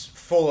NBA is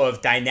full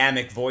of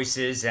dynamic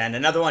voices, and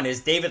another one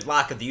is David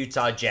Locke of the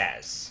Utah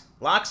Jazz.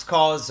 Locke's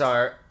calls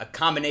are a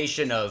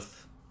combination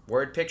of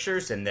word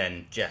pictures and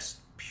then just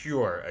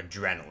pure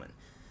adrenaline.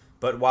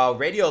 But while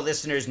radio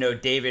listeners know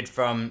David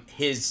from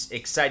his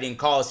exciting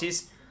calls,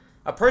 he's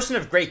a person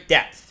of great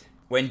depth.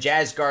 When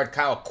Jazz guard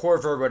Kyle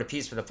Korver wrote a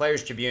piece for the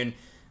Players Tribune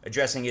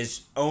addressing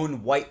his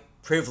own white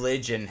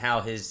privilege and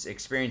how his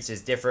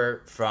experiences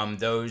differ from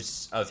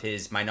those of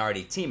his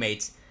minority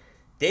teammates,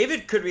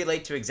 David could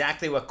relate to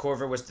exactly what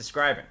Korver was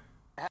describing.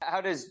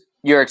 How does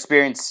your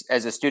experience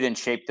as a student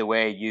shape the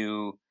way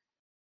you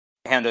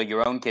handle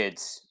your own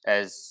kids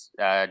as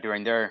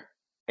during their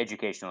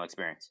educational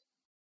experience?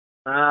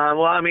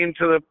 Well, I mean,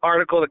 to the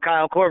article that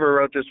Kyle Korver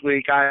wrote this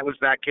week, I was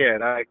that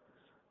kid. I've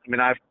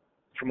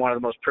from one of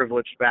the most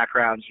privileged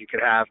backgrounds you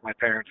could have. My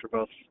parents were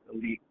both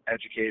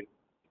educated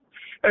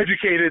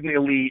in the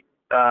elite,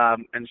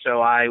 and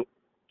so I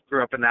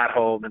grew up in that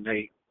home, and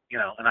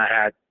and I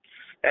had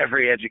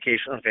every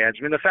educational advantage.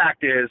 I mean, the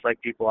fact is, like,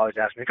 people always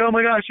ask me, like, oh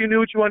my gosh, you knew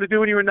what you wanted to do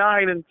when you were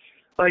 9, and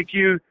like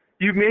you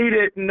made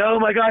it, and oh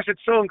my gosh,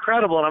 it's so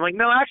incredible. And I'm like,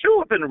 no, actually,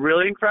 what would have been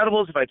really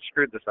incredible is if I'd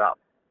screwed this up.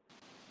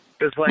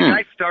 Because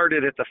I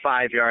started at the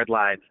 5-yard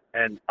line,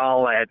 and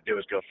all I had to do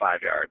was go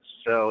 5 yards.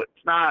 So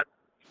it's not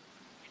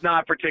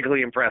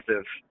particularly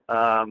impressive.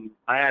 I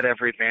had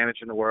every advantage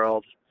in the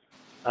world.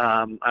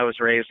 I was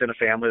raised in a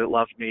family that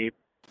loved me.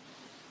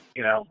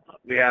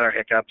 We had our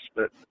hiccups,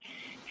 but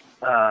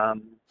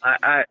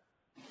I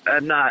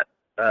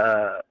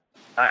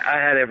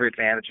had every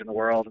advantage in the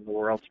world, and the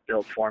world's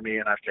built for me,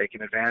 and I've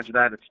taken advantage of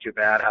that. It's too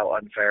bad how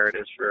unfair it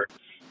is for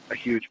a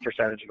huge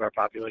percentage of our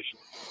population.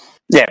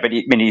 Yeah, but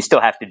you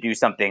still have to do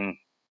something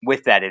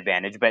with that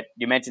advantage. But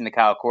you mentioned the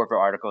Kyle Korver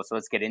article, so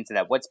let's get into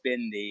that. What's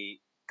been the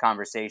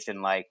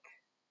conversation like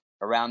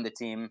around the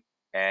team,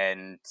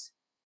 and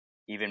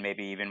even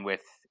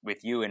with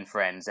you and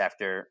friends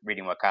after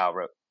reading what Kyle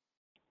wrote?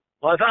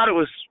 Well, I thought it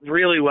was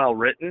really well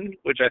written,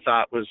 which I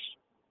thought was,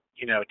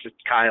 just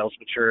Kyle's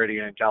maturity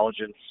and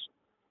intelligence.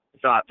 I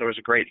thought there was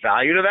a great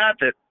value to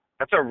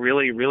that's a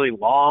really, really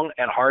long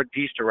and hard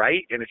piece to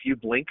write. And if you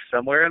blink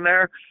somewhere in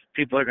there,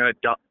 people are going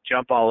to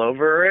jump all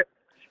over it.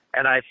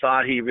 And I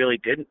thought he really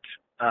didn't.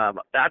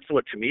 That's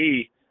what, to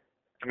me,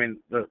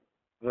 the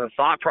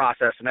thought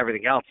process and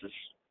everything else is,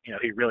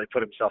 he really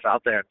put himself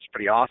out there. It's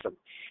pretty awesome.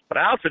 But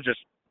I also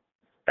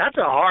that's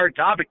a hard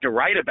topic to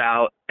write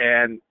about,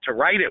 and to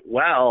write it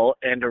well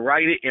and to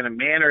write it in a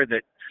manner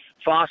that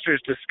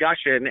fosters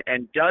discussion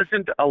and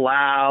doesn't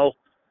allow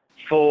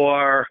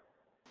for,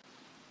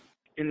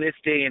 in this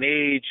day and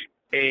age,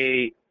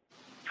 a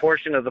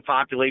portion of the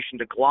population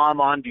to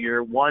glom onto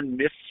your one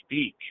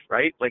misspeak,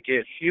 right? Like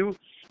if you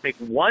make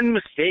one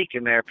mistake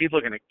in there, people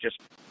are going to just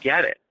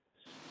get it.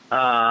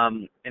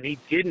 And he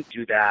didn't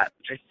do that,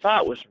 which I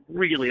thought was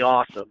really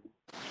awesome.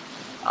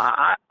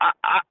 I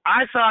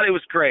thought it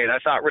was great. I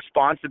thought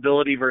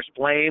responsibility versus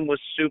blame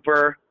was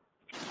super.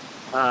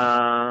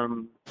 I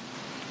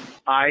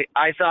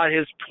thought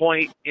his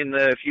point in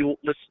the, if you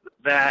listen,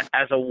 that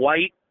as a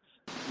white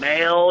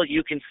male,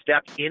 you can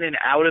step in and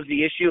out of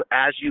the issue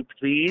as you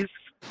please,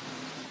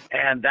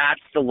 and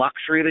that's the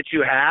luxury that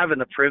you have and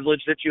the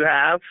privilege that you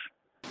have.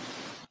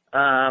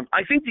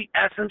 I think the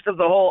essence of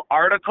the whole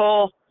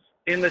article,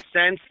 in the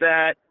sense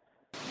that,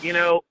 you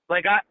know,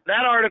 like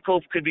that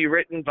article could be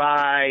written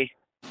by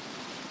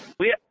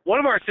one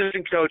of our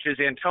assistant coaches,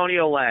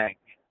 Antonio Lang,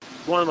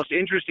 one of the most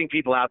interesting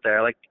people out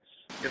there. Like,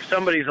 if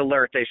somebody's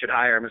alert, they should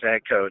hire him as a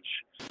head coach.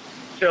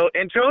 So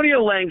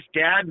Antonio Lang's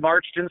dad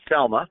marched in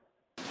Selma.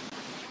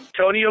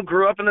 Antonio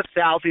grew up in the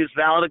South. He was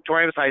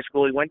valedictorian of high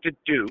school. He went to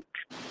Duke.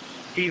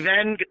 He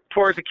then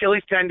tore his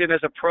Achilles tendon as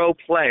a pro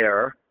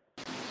player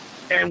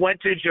and went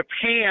to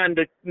Japan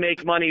to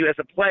make money as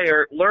a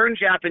player, learned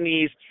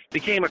Japanese,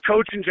 became a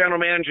coach and general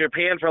manager in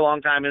Japan for a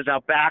long time, and is now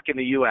back in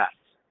the U.S.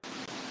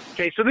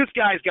 Okay, so this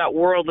guy's got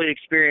worldly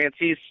experience.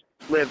 He's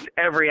lived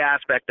every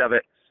aspect of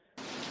it.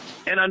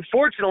 And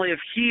unfortunately, if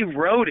he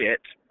wrote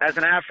it as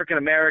an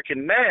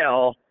African-American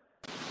male,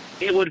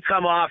 it would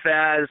come off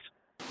as,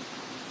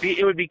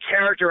 it would be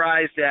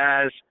characterized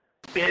as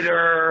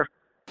bitter,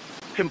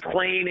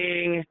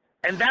 complaining.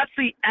 And that's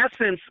the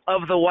essence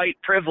of the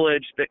white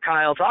privilege that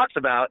Kyle talks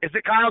about, is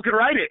that Kyle could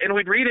write it and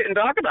we'd read it and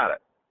talk about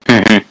it.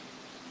 Mm-hmm.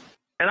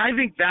 And I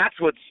think that's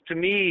what's, to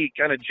me,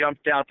 kind of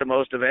jumped out the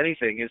most of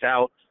anything, is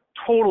how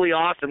totally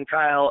awesome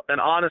Kyle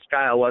and honest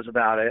Kyle was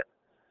about it,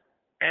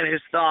 and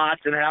his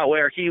thoughts and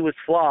where he was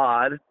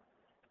flawed.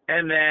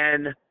 And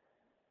then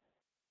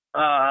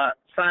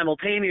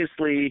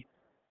simultaneously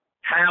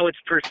how it's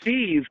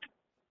perceived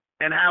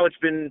and how it's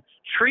been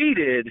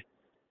treated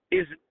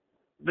is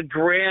the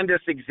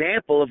grandest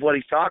example of what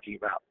he's talking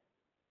about.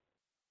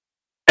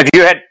 Have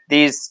you had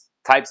these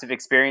types of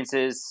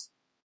experiences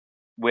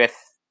with,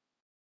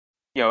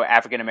 you know,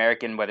 African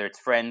American, whether it's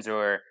friends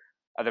or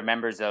other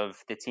members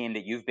of the team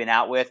that you've been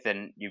out with,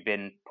 and you've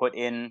been put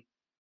in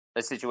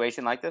a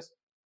situation like this?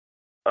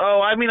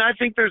 Oh, I mean, I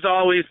think there's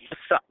always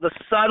the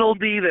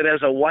subtlety that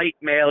as a white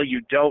male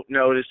you don't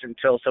notice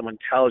until someone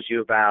tells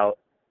you about.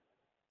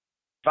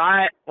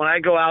 When I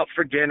go out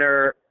for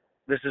dinner,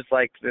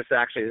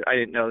 actually, I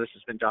didn't know this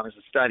has been done as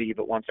a study,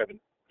 but once I was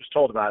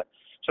told about it.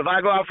 So if I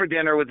go out for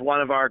dinner with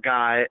one of our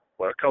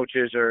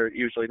coaches, or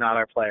usually not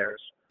our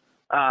players,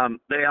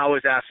 they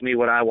always ask me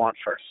what I want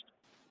first.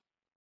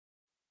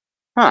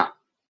 Huh.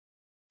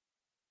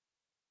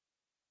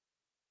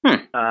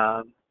 It's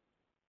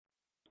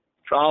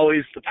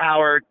always the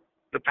power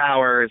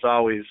is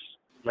always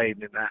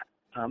laden in that.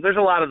 There's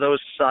a lot of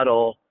those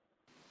subtle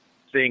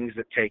things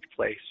that take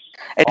place.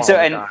 And so,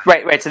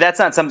 right. So that's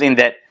not something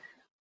that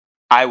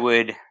I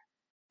would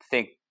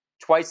think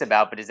twice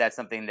about, but is that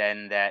something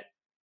then that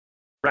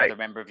another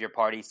member of your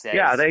party says,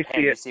 yeah, they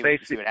see it. They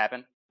see what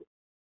happened?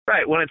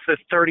 Right. When it's the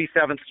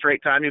 37th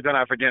straight time you've gone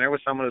out for dinner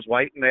with someone who's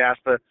white and they ask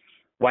the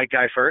white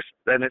guy first,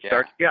 then it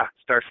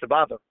starts to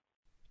bother.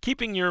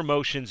 Keeping your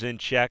emotions in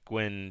check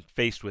when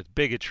faced with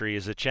bigotry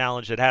is a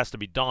challenge that has to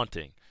be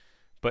daunting.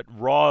 But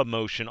raw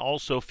emotion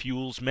also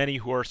fuels many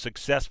who are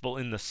successful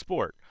in the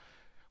sport.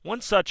 One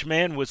such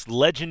man was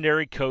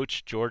legendary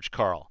coach George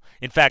Karl.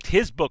 In fact,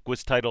 his book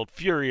was titled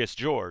Furious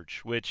George,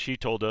 which he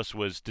told us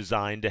was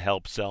designed to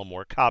help sell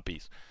more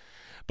copies.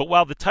 But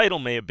while the title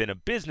may have been a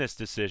business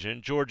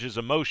decision, George's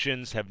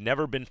emotions have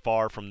never been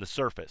far from the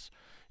surface.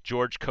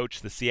 George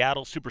coached the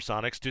Seattle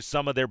Supersonics to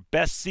some of their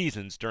best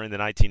seasons during the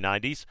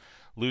 1990s,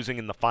 losing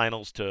in the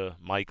finals to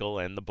Michael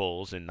and the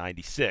Bulls in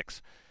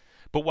 '96.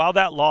 But while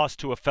that loss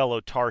to a fellow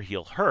Tar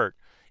Heel hurt,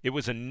 it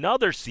was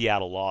another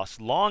Seattle loss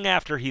long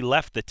after he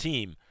left the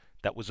team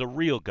that was a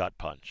real gut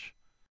punch.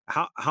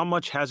 How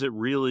much has it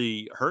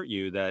really hurt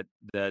you that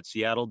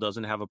Seattle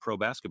doesn't have a pro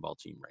basketball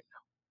team right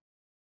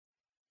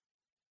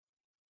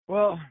now?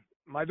 Well,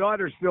 my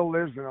daughter still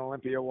lives in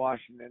Olympia,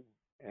 Washington,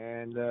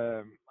 and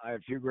I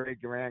have two great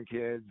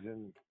grandkids,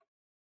 and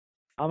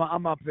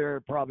I'm up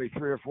there probably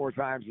 3 or 4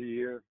 times a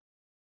year.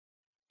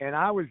 And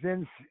I was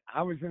in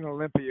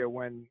Olympia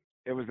when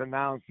it was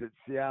announced that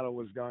Seattle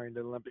was going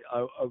to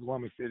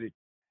Oklahoma City,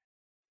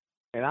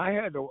 and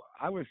I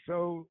was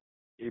so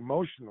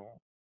emotional,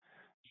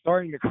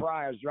 starting to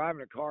cry. I was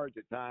driving a car at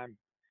the time.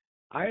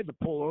 I had to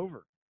pull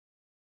over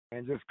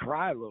and just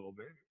cry a little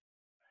bit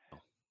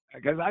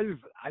because I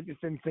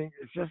just didn't think,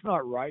 it's just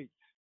not right.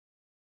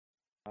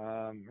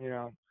 You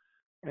know,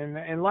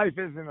 and life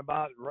isn't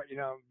about, you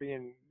know,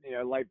 being, you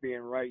know, life being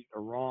right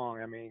or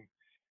wrong. I mean,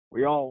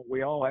 we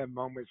all have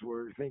moments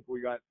where we think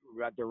we got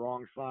the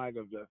wrong side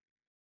of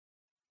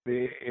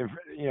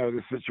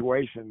the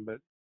situation, but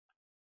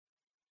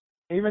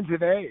even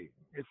today,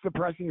 it's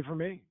depressing for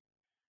me.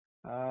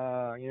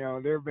 You know,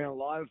 there have been a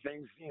lot of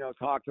things, you know,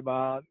 talked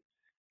about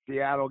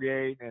Seattle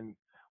Gate and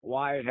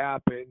why it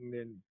happened,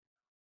 and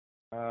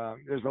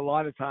there's a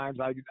lot of times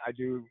I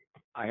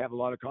have a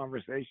lot of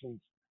conversations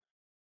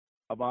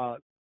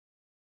about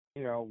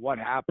what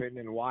happened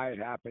and why it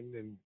happened,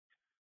 and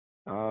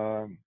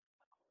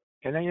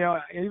then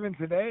even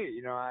today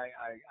I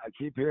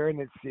keep hearing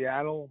that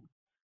Seattle.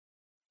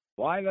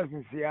 Why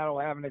doesn't Seattle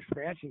have an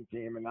expansion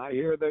team? And I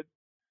hear that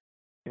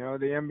the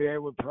NBA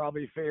would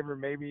probably favor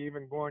maybe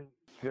even going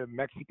to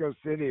Mexico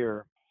City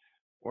or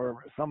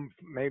some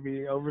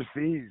maybe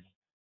overseas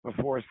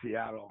before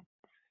Seattle.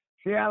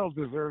 Seattle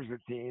deserves a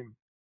team.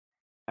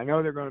 I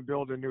know they're going to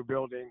build a new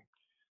building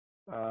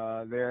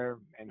there,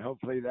 and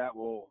hopefully that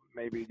will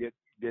maybe get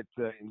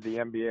the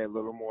NBA a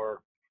little more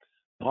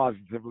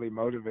positively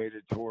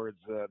motivated towards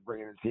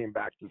bringing the team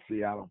back to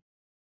Seattle.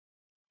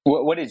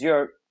 What is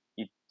you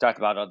talked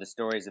about all the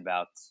stories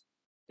about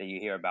that you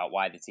hear about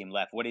why the team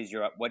left.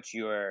 What's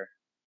your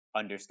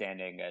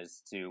understanding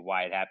as to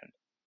why it happened?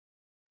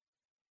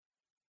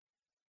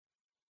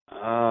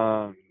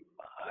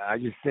 I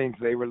just think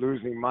they were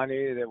losing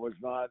money. That was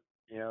not,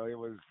 it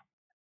was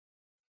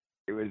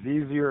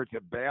easier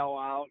to bail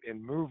out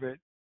and move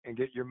it and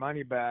get your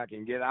money back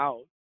and get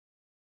out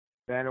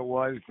than it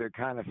was to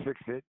kind of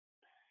fix it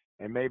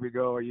and maybe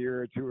go a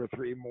year or 2 or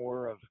 3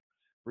 more of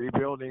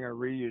rebuilding or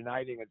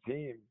reuniting a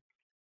team.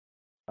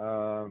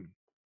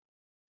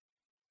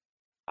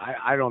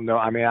 I don't know.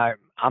 I mean,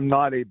 I'm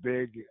not a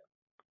big.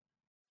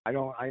 I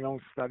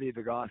don't study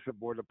the gossip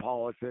or the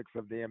politics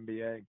of the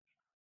NBA.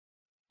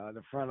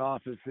 The front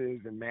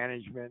offices and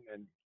management,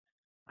 and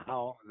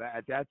how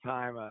at that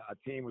time a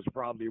team was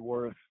probably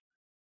worth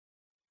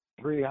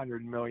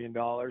 $300 million,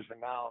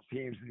 and now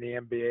teams in the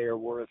NBA are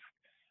worth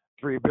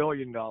 $3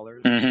 billion.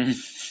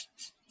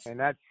 Mm-hmm. And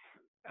that's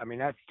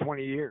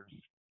 20 years.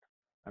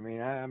 That's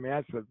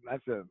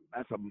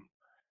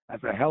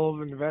a hell of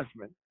an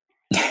investment.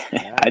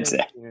 I'd say.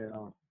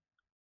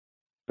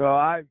 So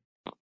I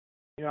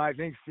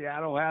think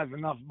Seattle has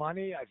enough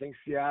money. I think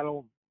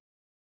Seattle.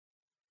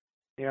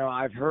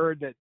 I've heard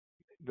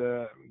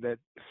that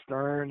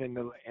Stern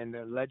and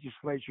the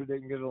legislature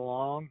didn't get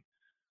along.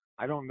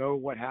 I don't know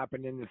what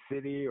happened in the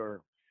city,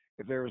 or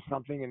if there was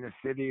something in the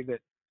city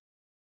that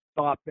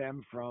stopped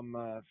them from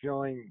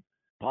feeling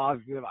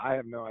positive. I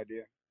have no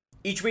idea.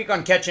 Each week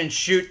on Catch and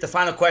Shoot, the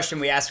final question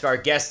we ask our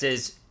guests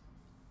is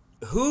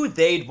who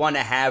they'd want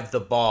to have the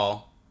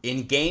ball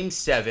in Game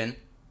 7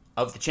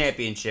 of the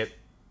championship,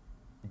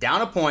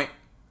 down a point,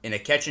 in a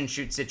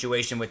catch-and-shoot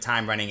situation with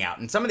time running out.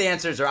 And some of the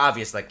answers are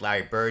obvious, like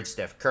Larry Bird,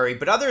 Steph Curry,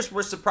 but others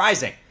were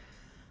surprising.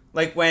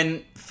 Like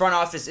when front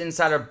office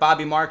insider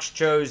Bobby Marks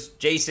chose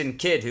Jason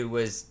Kidd, who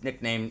was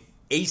nicknamed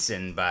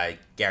Asen by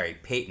Gary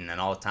Payton, an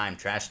all-time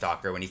trash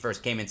talker, when he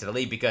first came into the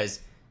league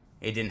because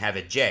he didn't have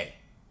a J.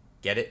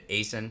 Get it?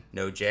 Asen,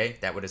 no J.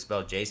 That would have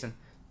spelled Jason.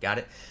 Got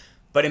it?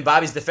 But in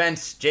Bobby's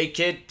defense, Jay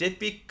Kidd did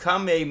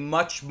become a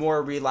much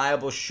more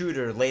reliable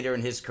shooter later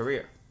in his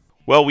career.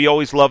 Well, we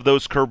always love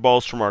those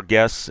curveballs from our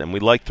guests, and we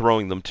like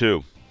throwing them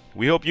too.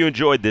 We hope you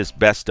enjoyed this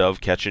Best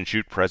of Catch and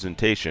Shoot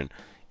presentation.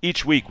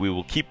 Each week we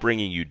will keep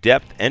bringing you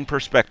depth and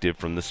perspective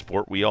from the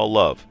sport we all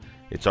love.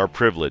 It's our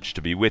privilege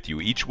to be with you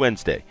each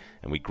Wednesday,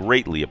 and we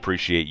greatly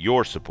appreciate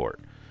your support.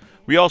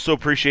 We also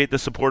appreciate the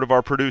support of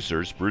our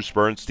producers, Bruce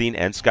Bernstein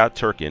and Scott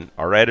Turkin,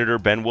 our editor,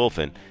 Ben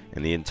Wolfen,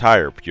 and the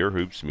entire Pure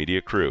Hoops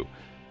Media crew.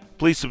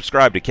 Please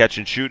subscribe to Catch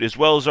and Shoot as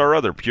well as our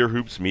other Pure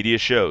Hoops Media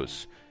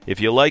shows. If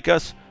you like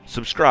us,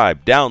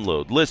 subscribe,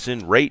 download,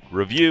 listen, rate,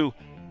 review,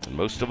 and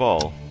most of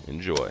all,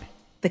 enjoy.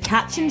 The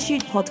Catch and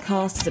Shoot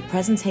podcast is a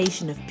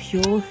presentation of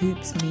Pure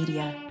Hoops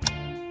Media.